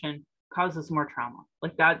interaction causes more trauma.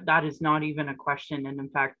 Like that is not even a question. And in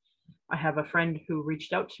fact, I have a friend who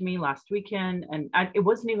reached out to me last weekend, and it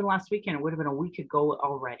wasn't even last weekend, it would have been a week ago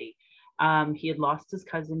already. He had lost his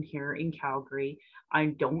cousin here in Calgary. I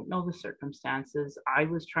don't know the circumstances. I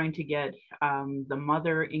was trying to get the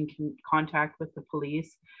mother in contact with the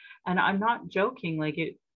police. And I'm not joking, like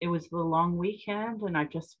it was the long weekend, and I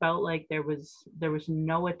just felt like there was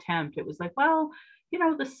no attempt. It was like, well,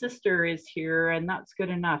 the sister is here and that's good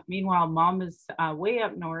enough. Meanwhile, mom is way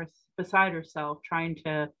up north beside herself trying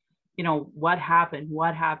to, what happened?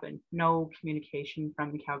 No communication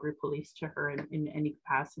from the Calgary police to her in any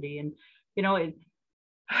capacity. And,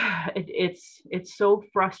 it's so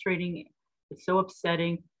frustrating. It's so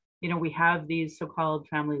upsetting. We have these so-called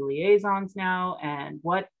family liaisons now, and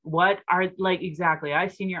what are, like, exactly, I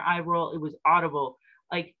seen your eye roll. It was audible,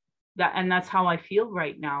 like that. And that's how I feel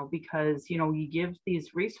right now, because, you give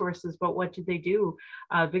these resources, but what did they do?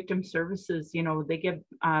 Victim services, they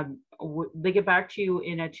get back to you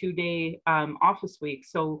in a 2-day office week.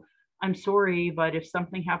 So I'm sorry, but if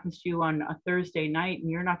something happens to you on a Thursday night and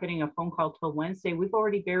you're not getting a phone call till Wednesday, we've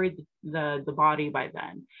already buried the body by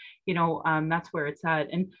then. That's where it's at.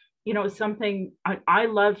 And something I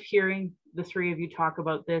love hearing the three of you talk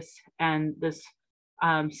about this, and this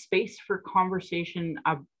space for conversation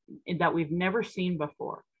that we've never seen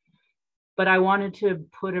before. But I wanted to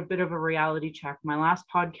put a bit of a reality check. My last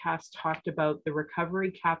podcast talked about the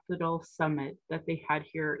Recovery Capital Summit that they had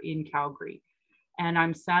here in Calgary. And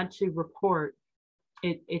I'm sad to report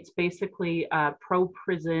it's basically a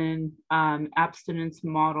pro-prison abstinence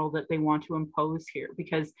model that they want to impose here,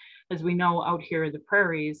 because as we know, out here in the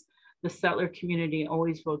prairies, the settler community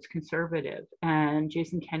always votes conservative, and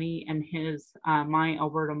Jason Kenney and his My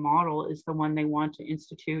Alberta model is the one they want to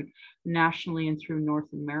institute nationally and through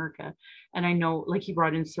North America. And I know, like, he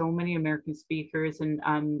brought in so many American speakers, and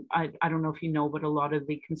I don't know if you know, but a lot of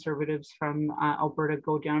the conservatives from Alberta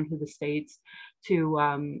go down to the States to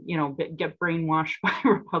get brainwashed by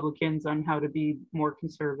Republicans on how to be more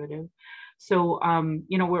conservative. So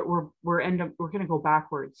we're going to go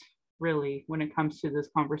backwards, really, when it comes to this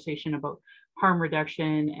conversation about harm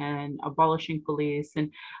reduction and abolishing police.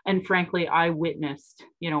 And frankly, I witnessed,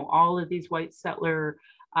 all of these white settler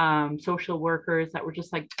social workers that were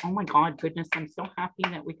just like, oh my God, goodness, I'm so happy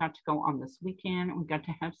that we got to go on this weekend. We got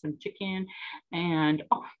to have some chicken. And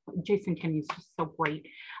oh, Jason Kenney's just so great.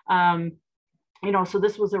 You know, so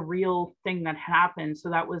this was a real thing that happened. So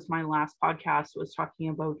that was my last podcast, was talking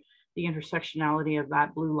about the intersectionality of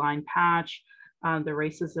that blue line patch, the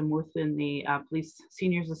racism within the Police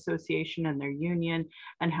Seniors Association and their union,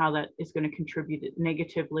 and how that is going to contribute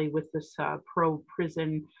negatively with this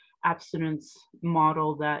pro-prison abstinence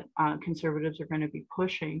model that conservatives are going to be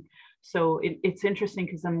pushing. So it's interesting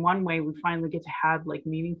because in one way we finally get to have like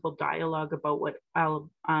meaningful dialogue about what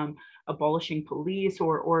abolishing police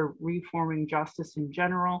or reforming justice in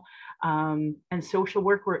general, and social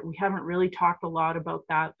work. We haven't really talked a lot about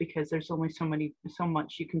that because there's only so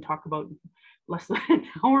much you can talk about less than an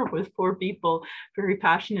hour with 4 people very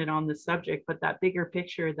passionate on the subject. But that bigger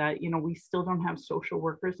picture that, you know, we still don't have social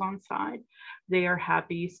workers on side. They are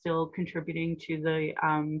happy still contributing to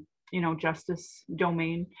the you know, justice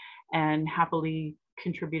domain and happily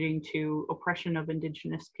contributing to oppression of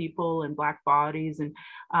Indigenous people and Black bodies and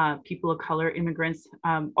people of color, immigrants.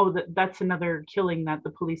 That's another killing that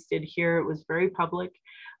the police did here. It was very public,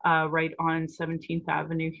 right on 17th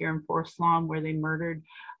Avenue here in Forest Lawn, where they murdered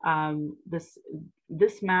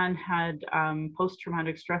this man had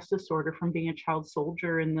post-traumatic stress disorder from being a child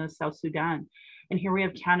soldier in the South Sudan. And here we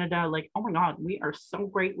have Canada, like, oh my God, we are so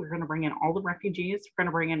great. We're going to bring in all the refugees. We're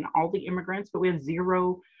going to bring in all the immigrants, but we have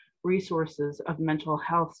zero resources of mental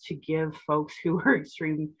health to give folks who are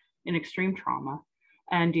in extreme trauma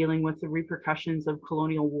and dealing with the repercussions of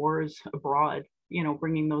colonial wars abroad, you know,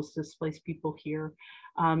 bringing those displaced people here.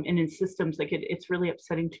 And in systems, like it's really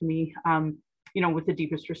upsetting to me. You know, with the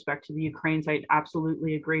deepest respect to the Ukrainians, I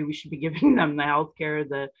absolutely agree. We should be giving them the healthcare,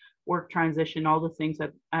 the work transition, all the things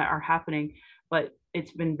that are happening. But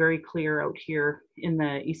it's been very clear out here in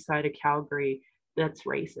the east side of Calgary that's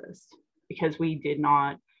racist, because we did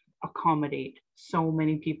not accommodate so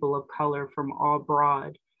many people of color from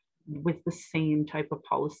abroad with the same type of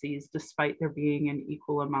policies, despite there being an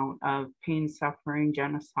equal amount of pain, suffering,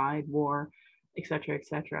 genocide, war, et cetera, et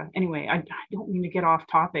cetera. Anyway, I don't mean to get off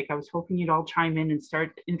topic. I was hoping you'd all chime in and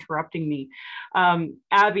start interrupting me.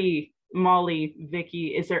 Abby, Molly,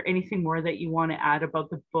 Vicky, is there anything more that you want to add about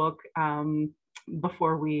the book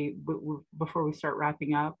before we start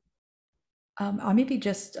wrapping up? I'll maybe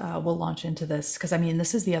just we'll launch into this, because I mean,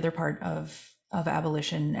 this is the other part of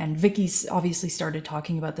abolition, and Vicky's obviously started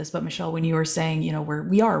talking about this, but Michelle, when you were saying, you know,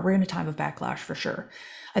 we're in a time of backlash for sure.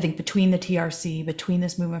 I think between the TRC, between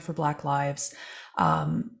this movement for Black Lives,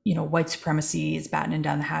 you know, white supremacy is battening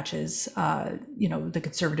down the hatches. You know, the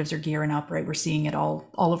conservatives are gearing up, right? We're seeing it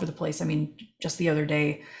all over the place. I mean, just the other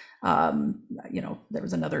day, you know, there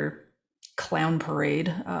was another clown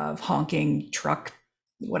parade of honking truck,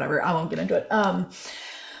 whatever. I won't get into it.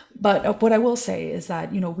 But what I will say is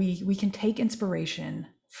that, you know, we can take inspiration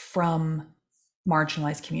from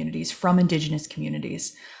marginalized communities, from Indigenous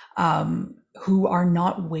communities, who are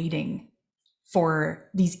not waiting for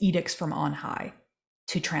these edicts from on high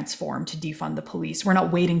to transform, to defund the police. We're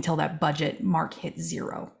not waiting till that budget mark hits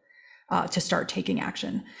 0 to start taking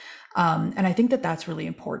action. And I think that that's really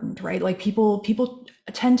important, right? Like people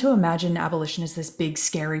tend to imagine abolition as this big,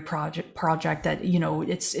 scary project that, you know,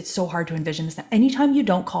 it's so hard to envision this. Anytime you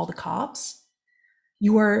don't call the cops,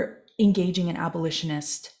 you are engaging in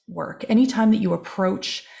abolitionist work. Anytime that you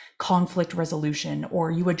approach conflict resolution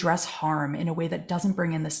or you address harm in a way that doesn't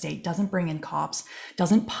bring in the state, doesn't bring in cops,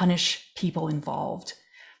 doesn't punish people involved,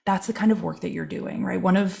 that's the kind of work that you're doing, right?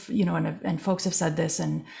 One of, you know, and folks have said this,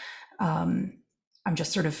 and I'm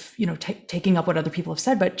just sort of, you know, taking up what other people have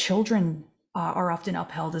said, but children are often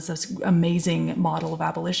upheld as this amazing model of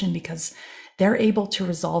abolition because they're able to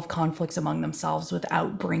resolve conflicts among themselves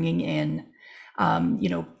without bringing in, you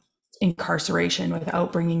know, incarceration,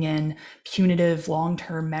 without bringing in punitive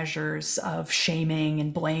long-term measures of shaming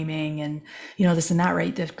and blaming and, you know, this and that,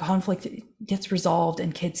 right? The conflict gets resolved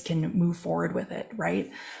and kids can move forward with it,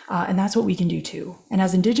 right? And that's what we can do too. And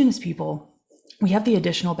as Indigenous people, we have the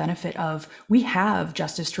additional benefit of, we have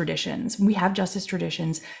justice traditions. We have justice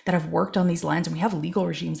traditions that have worked on these lands, and we have legal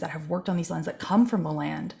regimes that have worked on these lands that come from the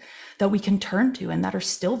land that we can turn to and that are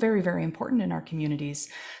still very, very important in our communities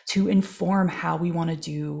to inform how we want to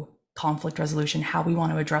do conflict resolution, how we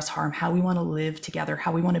want to address harm, how we want to live together,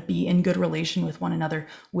 how we want to be in good relation with one another,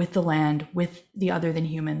 with the land, with the other than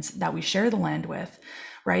humans that we share the land with,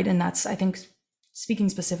 right? And that's, I think, speaking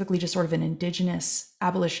specifically just sort of an Indigenous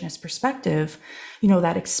abolitionist perspective, you know,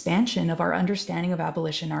 that expansion of our understanding of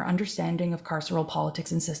abolition, our understanding of carceral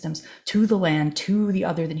politics and systems to the land, to the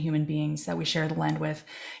other than human beings that we share the land with,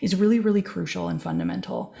 is really, really crucial and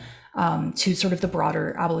fundamental. to sort of the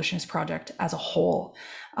broader abolitionist project as a whole.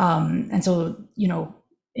 And so,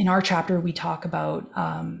 in our chapter, we talk about,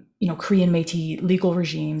 Cree and Métis legal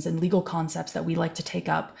regimes and legal concepts that we like to take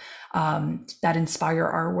up that inspire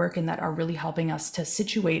our work and that are really helping us to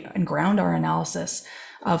situate and ground our analysis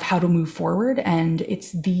of how to move forward. And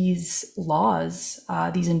it's these laws,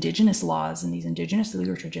 these Indigenous laws and these Indigenous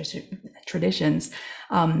legal traditions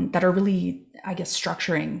that are really, I guess,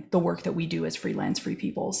 structuring the work that we do as freelance free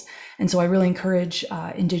peoples. And so I really encourage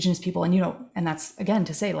Indigenous people, and that's again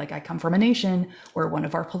to say, like, I come from a nation where one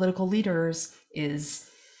of our political leaders is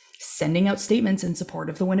sending out statements in support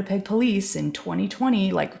of the Winnipeg police in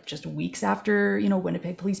 2020, like just weeks after,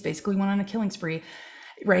 Winnipeg police basically went on a killing spree,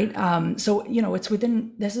 right? So,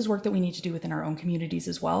 this is work that we need to do within our own communities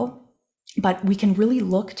as well. But we can really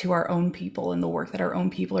look to our own people and the work that our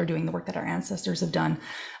own people are doing, the work that our ancestors have done,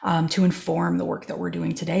 to inform the work that we're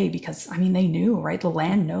doing today, because, they knew, right? The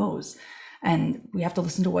land knows. And we have to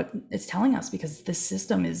listen to what it's telling us, because this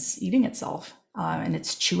system is eating itself and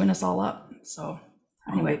it's chewing us all up. So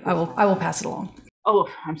anyway, I will pass it along. Oh,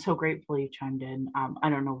 I'm so grateful you chimed in. I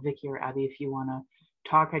don't know, Vicki or Abby, if you want to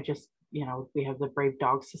talk. I just, we have the Brave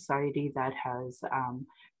Dog Society that has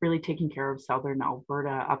really taken care of Southern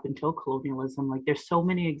Alberta up until colonialism. Like, there's so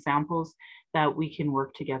many examples that we can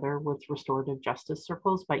work together with restorative justice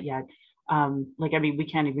circles, but yet, we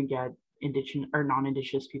can't even get Indigenous or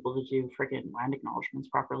non-Indigenous people to do friggin' land acknowledgements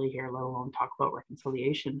properly here, let alone talk about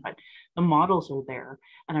reconciliation. But the models are there,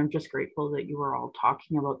 and I'm just grateful that you were all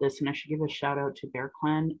talking about this. And I should give a shout out to Bear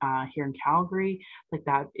Clan here in Calgary. Like,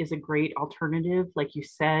 that is a great alternative, like you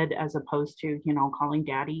said, as opposed to calling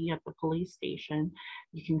daddy at the police station.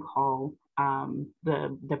 You can call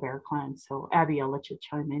the Bear Clan. So Abby, I'll let you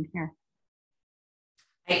chime in here.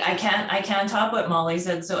 I can't top what Molly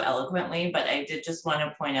said so eloquently, but I did just want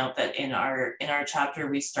to point out that in our chapter,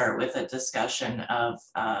 we start with a discussion of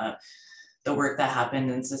the work that happened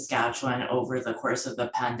in Saskatchewan over the course of the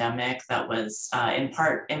pandemic that was in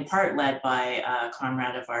part led by a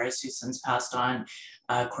comrade of ours who since passed on,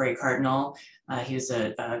 Corey Cardinal. He was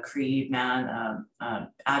a Cree man,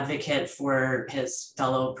 advocate for his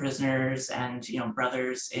fellow prisoners and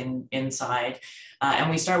brothers inside. And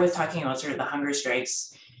we start with talking about sort of the hunger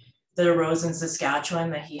strikes that arose in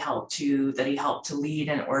Saskatchewan that he helped to lead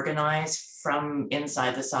and organize from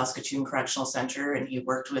inside the Saskatoon Correctional Center. And he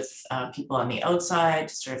worked with people on the outside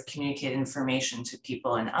to sort of communicate information to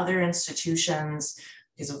people in other institutions.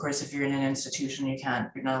 Because of course, if you're in an institution,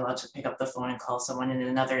 you're not allowed to pick up the phone and call someone in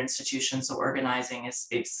another institution. So organizing is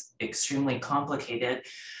extremely complicated.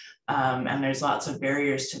 And there's lots of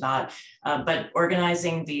barriers to that. But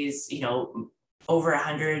organizing these, over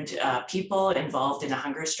 100 people involved in a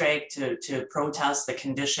hunger strike to protest the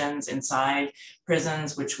conditions inside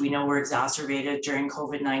prisons, which we know were exacerbated during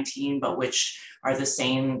COVID-19, but which are the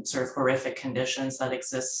same sort of horrific conditions that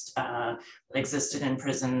existed in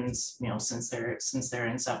prisons, since their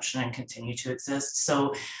inception and continue to exist.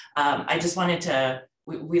 So I just wanted to.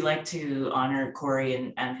 We like to honor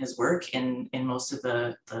Corey and his work in most of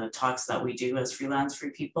the talks that we do as freelance free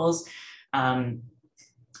peoples.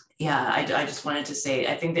 I just wanted to say,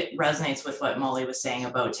 I think that resonates with what Molly was saying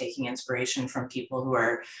about taking inspiration from people who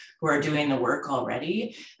are doing the work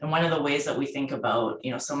already. And one of the ways that we think about,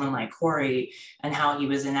 someone like Corey and how he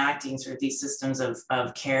was enacting sort of these systems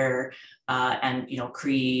of care and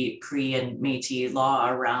Cree and Métis law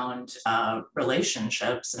around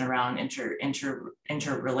relationships and around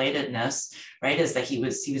interrelatedness, right? Is that he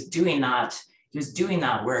was doing that. He was doing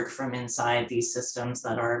that work from inside these systems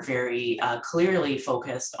that are very clearly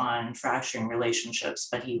focused on fracturing relationships,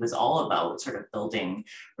 but he was all about sort of building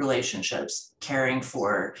relationships, caring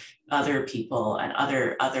for other people and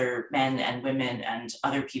other men and women and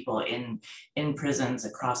other people in prisons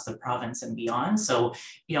across the province and beyond. So,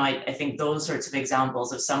 I think those sorts of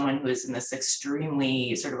examples of someone who is in this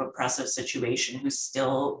extremely sort of oppressive situation, who's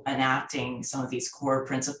still enacting some of these core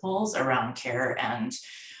principles around care and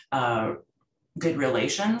good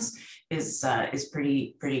relations is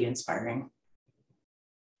pretty inspiring.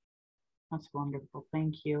 That's wonderful.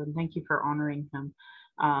 Thank you. And thank you for honoring him.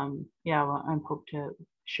 I hope to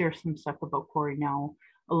share some stuff about Corey now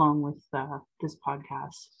along with this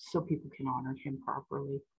podcast so people can honor him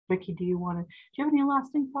properly. Vicki, do you have any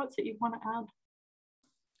lasting thoughts that you want to add?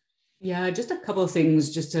 Yeah, just a couple of things,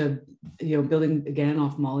 just to, building again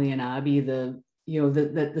off Molly and Abby, that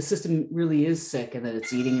the system really is sick and that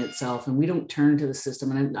it's eating itself, and we don't turn to the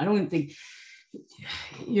system. And I don't even think,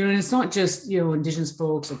 and it's not just, Indigenous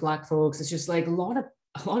folks or Black folks. It's just like a lot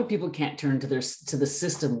of people can't turn to the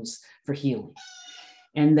systems for healing.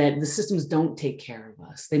 and that the systems don't take care of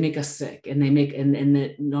us. They make us sick, and they make, and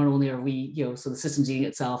that not only are we, you know, so the system's eating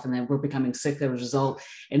itself, and then we're becoming sick as a result.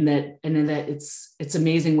 And then that it's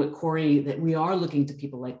amazing what Corey, that we are looking to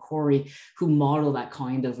people like Corey who model that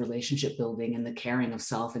kind of relationship building and the caring of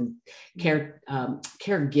self and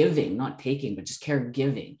caregiving, not taking, but just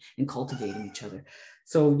caregiving and cultivating each other.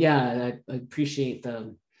 So yeah, I appreciate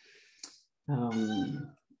the,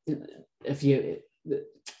 if you,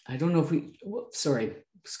 I don't know if we, sorry,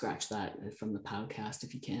 scratch that from the podcast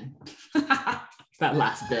if you can. That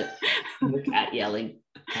last bit, the cat yelling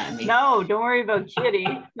at me. No, don't worry about Kitty.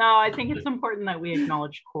 No, I think it's important that we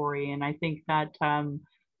acknowledge Corey. And I think that,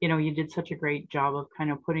 you know, you did such a great job of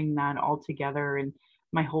kind of putting that all together. And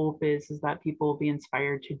my hope is that people will be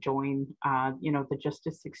inspired to join, you know, the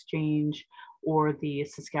Justice Exchange or the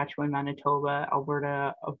Saskatchewan, Manitoba,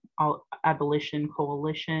 Alberta Abolition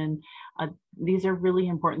Coalition. These are really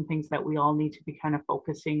important things that we all need to be kind of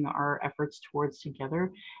focusing our efforts towards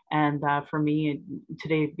together. And for me,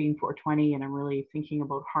 today being 420, and I'm really thinking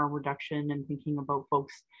about harm reduction and thinking about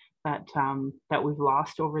folks that that we've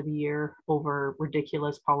lost over the year over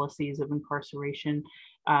ridiculous policies of incarceration,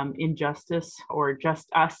 injustice, or just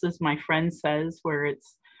us, as my friend says, where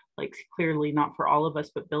it's like clearly not for all of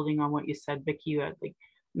us. But building on what you said, Vicki, like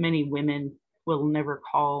many women will never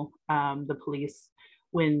call the police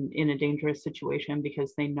when in a dangerous situation,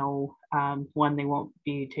 because they know, one, they won't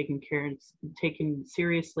be taken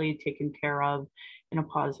seriously, taken care of in a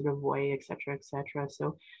positive way, et cetera, et cetera.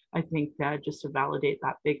 So I think that just to validate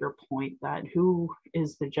that bigger point, that who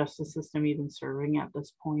is the justice system even serving at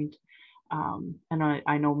this point? And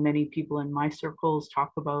I know many people in my circles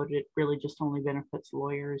talk about it really just only benefits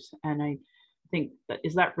lawyers. And I think that,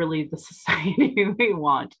 is that really the society we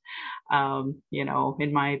want? You know,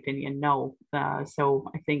 in my opinion, no. So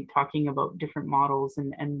I think talking about different models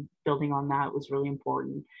and building on that was really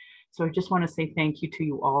important. So I just want to say thank you to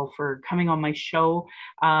you all for coming on my show.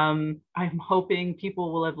 I'm hoping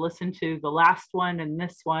people will have listened to the last one and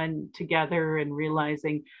this one together and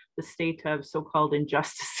realizing the state of so-called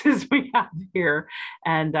injustices we have here.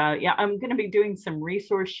 And yeah, I'm going to be doing some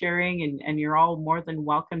resource sharing, and you're all more than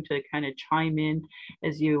welcome to kind of chime in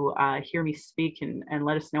as you hear me speak, and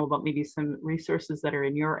let us know about maybe some resources that are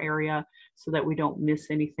in your area so that we don't miss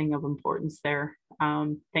anything of importance there.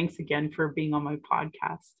 Thanks again for being on my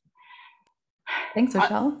podcast. Thanks,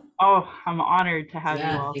 Michelle. Oh, I'm honored to have you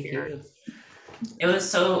all here. You. It was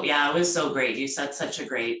so, yeah, it was so great. You set such a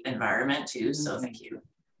great environment too. So thank you.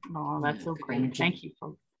 Oh, that's so great. Thank you,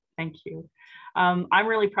 folks. Thank you. I'm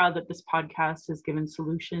really proud that this podcast has given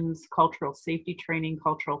solutions, cultural safety training,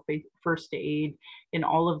 cultural first aid, in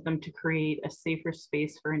all of them to create a safer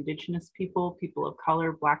space for Indigenous people, people of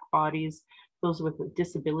color, Black bodies, those with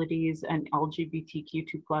disabilities, and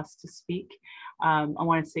LGBTQ2+ to speak. I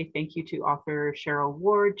want to say thank you to author Cheryl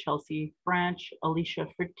Ward, Chelsea Branch, Alicia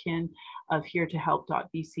Fritkin of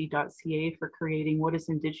heretohelp.bc.ca for creating What is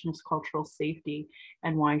Indigenous Cultural Safety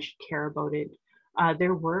and Why I Should Care About It.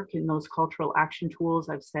 Their work in those cultural action tools,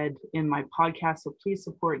 I've said in my podcast, so please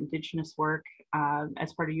support Indigenous work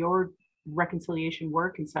as part of your reconciliation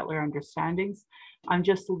work and settler understandings. I'm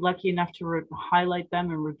just lucky enough to highlight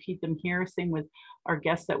them and repeat them here. Same with our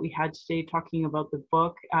guests that we had today talking about the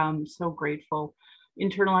book. So grateful.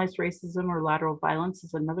 Internalized racism or lateral violence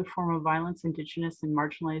is another form of violence Indigenous and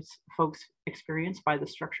marginalized folks experience by the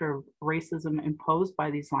structure of racism imposed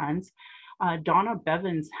by these lands. Donna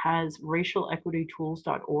Bevins has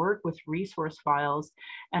racialequitytools.org with resource files,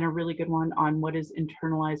 and a really good one on what is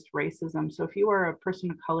internalized racism. So if you are a person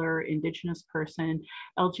of color, Indigenous person,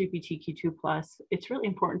 LGBTQ2+, it's really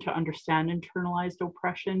important to understand internalized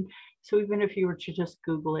oppression. So even if you were to just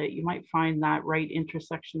Google it, you might find that right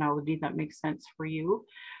intersectionality that makes sense for you.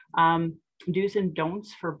 Do's and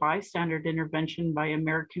don'ts for bystander intervention by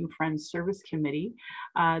American Friends Service Committee.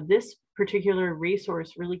 This particular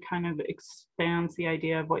resource really kind of expands the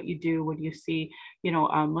idea of what you do when you see, you know,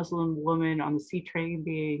 a Muslim woman on the C train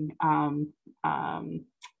being, I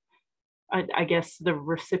guess, the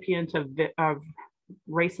recipient of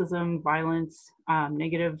racism, violence,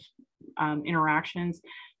 negative interactions.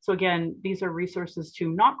 So again, these are resources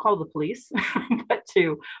to not call the police, but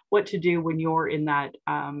to what to do when you're in that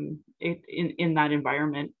in that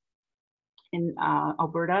environment. In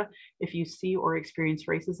Alberta, if you see or experience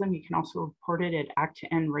racism, you can also report it at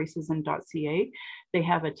acttoendracism.ca. They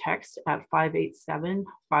have a text at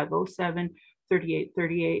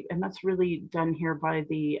 587-507-3838, and that's really done here by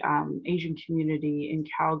the Asian community in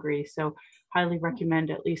Calgary. So highly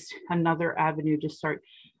recommend at least another avenue to start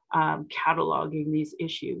cataloging these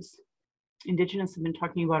issues. Indigenous have been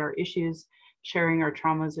talking about our issues, sharing our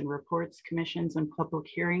traumas in reports, commissions, and public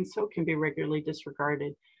hearings, so it can be regularly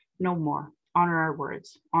disregarded. No more. Honor our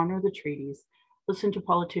words, honor the treaties, listen to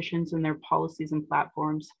politicians and their policies and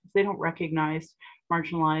platforms. If they don't recognize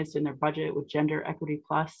marginalized in their budget with Gender Equity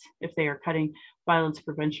Plus, if they are cutting violence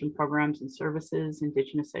prevention programs and services,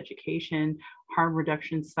 Indigenous education, harm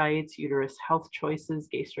reduction sites, uterus health choices,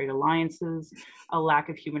 gay-straight alliances, a lack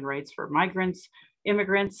of human rights for migrants,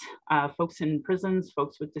 immigrants, folks in prisons,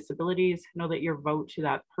 folks with disabilities, know that your vote to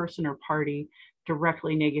that person or party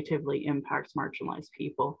directly negatively impacts marginalized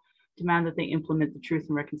people. Demand that they implement the Truth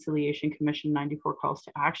and Reconciliation Commission 94 calls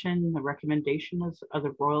to action, the recommendations of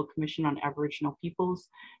the Royal Commission on Aboriginal Peoples,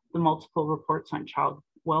 the multiple reports on child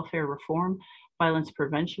welfare reform, violence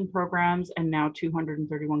prevention programs, and now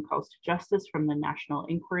 231 calls to justice from the National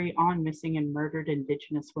Inquiry on Missing and Murdered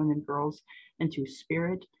Indigenous Women, Girls, and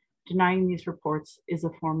Two-Spirit. Denying these reports is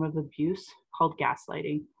a form of abuse called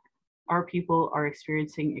gaslighting. Our people are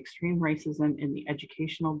experiencing extreme racism in the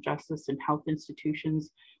educational, justice, and health institutions,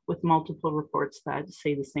 with multiple reports that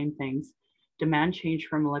say the same things. Demand change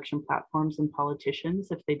from election platforms and politicians.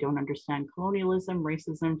 If they don't understand colonialism,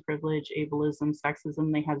 racism, privilege, ableism,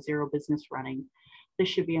 sexism, they have zero business running. This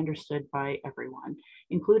should be understood by everyone,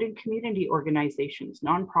 including community organizations,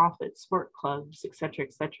 nonprofits, sport clubs, etc.,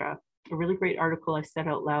 etc. A really great article I said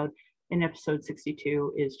out loud in episode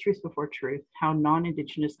 62 is Truth Before Truth, How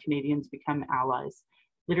Non-Indigenous Canadians Become Allies.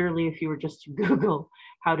 Literally, if you were just to Google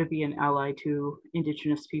how to be an ally to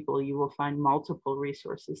Indigenous people, you will find multiple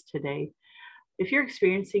resources today. If you're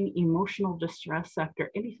experiencing emotional distress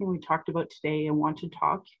after anything we talked about today and want to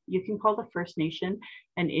talk, you can call the First Nation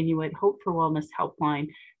and Inuit Hope for Wellness helpline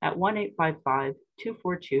at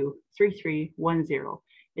 1-855-242-3310.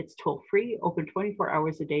 It's toll free, open 24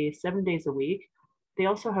 hours a day, 7 days a week. They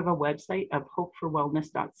also have a website of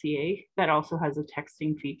hopeforwellness.ca that also has a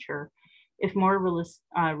texting feature. If more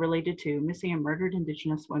related to missing and murdered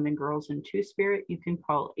Indigenous women, girls, and Two-Spirit, you can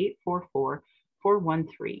call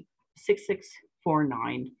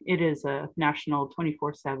 844-413-6649. It is a national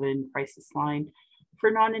 24/7 crisis line. For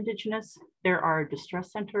non-Indigenous, there are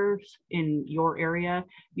distress centers in your area,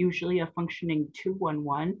 usually a functioning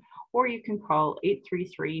 211, or you can call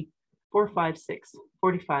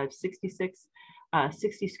 833-456-4566.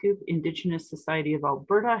 60 Scoop Indigenous Society of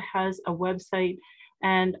Alberta has a website.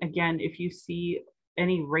 And again, if you see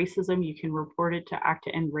any racism, you can report it to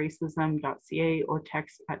acttoendracism.ca or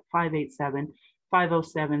text at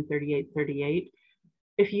 587-507-3838.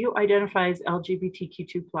 If you identify as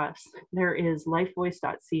LGBTQ2+, there is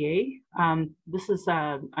lifevoice.ca. This is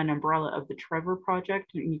an umbrella of the Trevor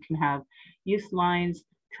Project. You can have youth lines,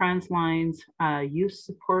 trans lines, youth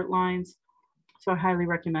support lines. So I highly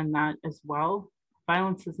recommend that as well.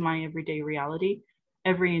 Violence is my everyday reality.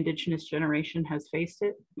 Every Indigenous generation has faced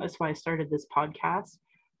it. That's why I started this podcast,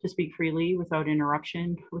 to speak freely without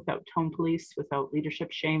interruption, without tone police, without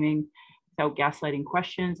leadership shaming, without gaslighting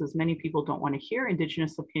questions, as many people don't want to hear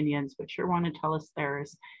Indigenous opinions, but sure want to tell us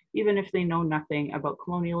theirs, even if they know nothing about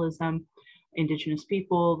colonialism, Indigenous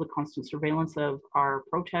people, the constant surveillance of our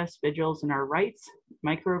protests, vigils, and our rights,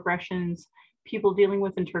 microaggressions, people dealing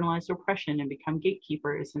with internalized oppression and become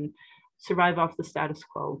gatekeepers and survive off the status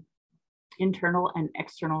quo. Internal and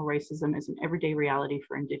external racism is an everyday reality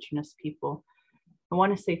for Indigenous people. I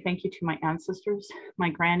want to say thank you to my ancestors, my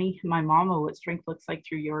granny, my mama, what strength looks like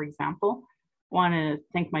through your example. I want to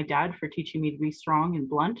thank my dad for teaching me to be strong and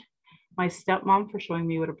blunt. My stepmom for showing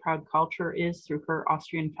me what a proud culture is through her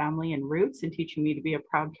Austrian family and roots and teaching me to be a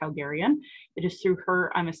proud Calgarian. It is through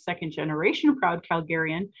her I'm a second generation proud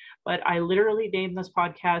Calgarian, but I literally named this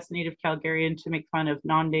podcast Native Calgarian to make fun of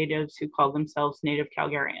non-natives who call themselves Native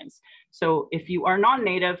Calgarians. So if you are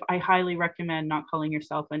non-native, I highly recommend not calling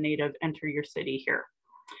yourself a native. Enter your city here.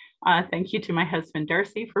 Thank you to my husband,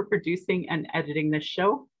 Darcy, for producing and editing this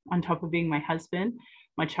show. On top of being my husband,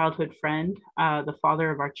 my childhood friend, the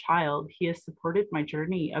father of our child, he has supported my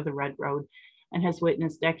journey of the Red Road and has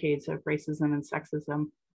witnessed decades of racism and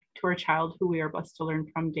sexism. To our child, who we are blessed to learn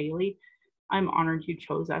from daily, I'm honored you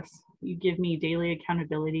chose us. You give me daily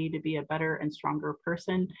accountability to be a better and stronger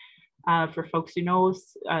person. For folks who know,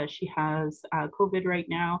 she has COVID right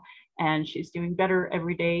now, and she's doing better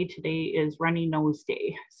every day. Today is Runny Nose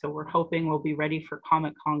Day, so we're hoping we'll be ready for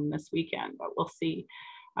Comic-Con this weekend, but we'll see.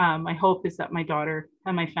 My hope is that my daughter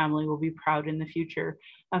and my family will be proud in the future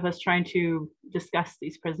of us trying to discuss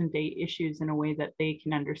these present day issues in a way that they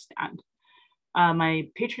can understand. My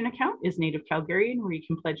Patreon account is Native Calgarian, where you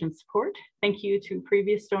can pledge and support. Thank you to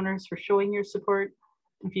previous donors for showing your support.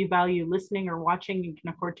 If you value listening or watching, you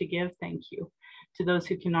can afford to give, thank you. To those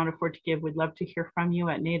who cannot afford to give, we'd love to hear from you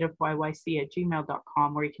at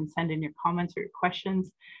nativeyyc@gmail.com, where you can send in your comments or your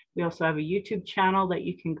questions. We also have a YouTube channel that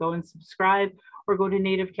you can go and subscribe, or go to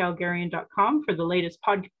nativecalgarian.com for the latest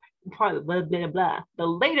the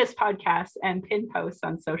latest podcasts and pin posts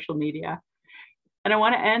on social media. And I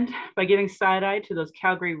want to end by giving side eye to those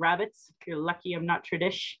Calgary rabbits. You're lucky I'm not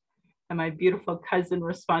Tradish. And my beautiful cousin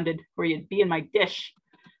responded, "Where you'd be in my dish."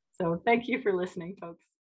 So thank you for listening, folks.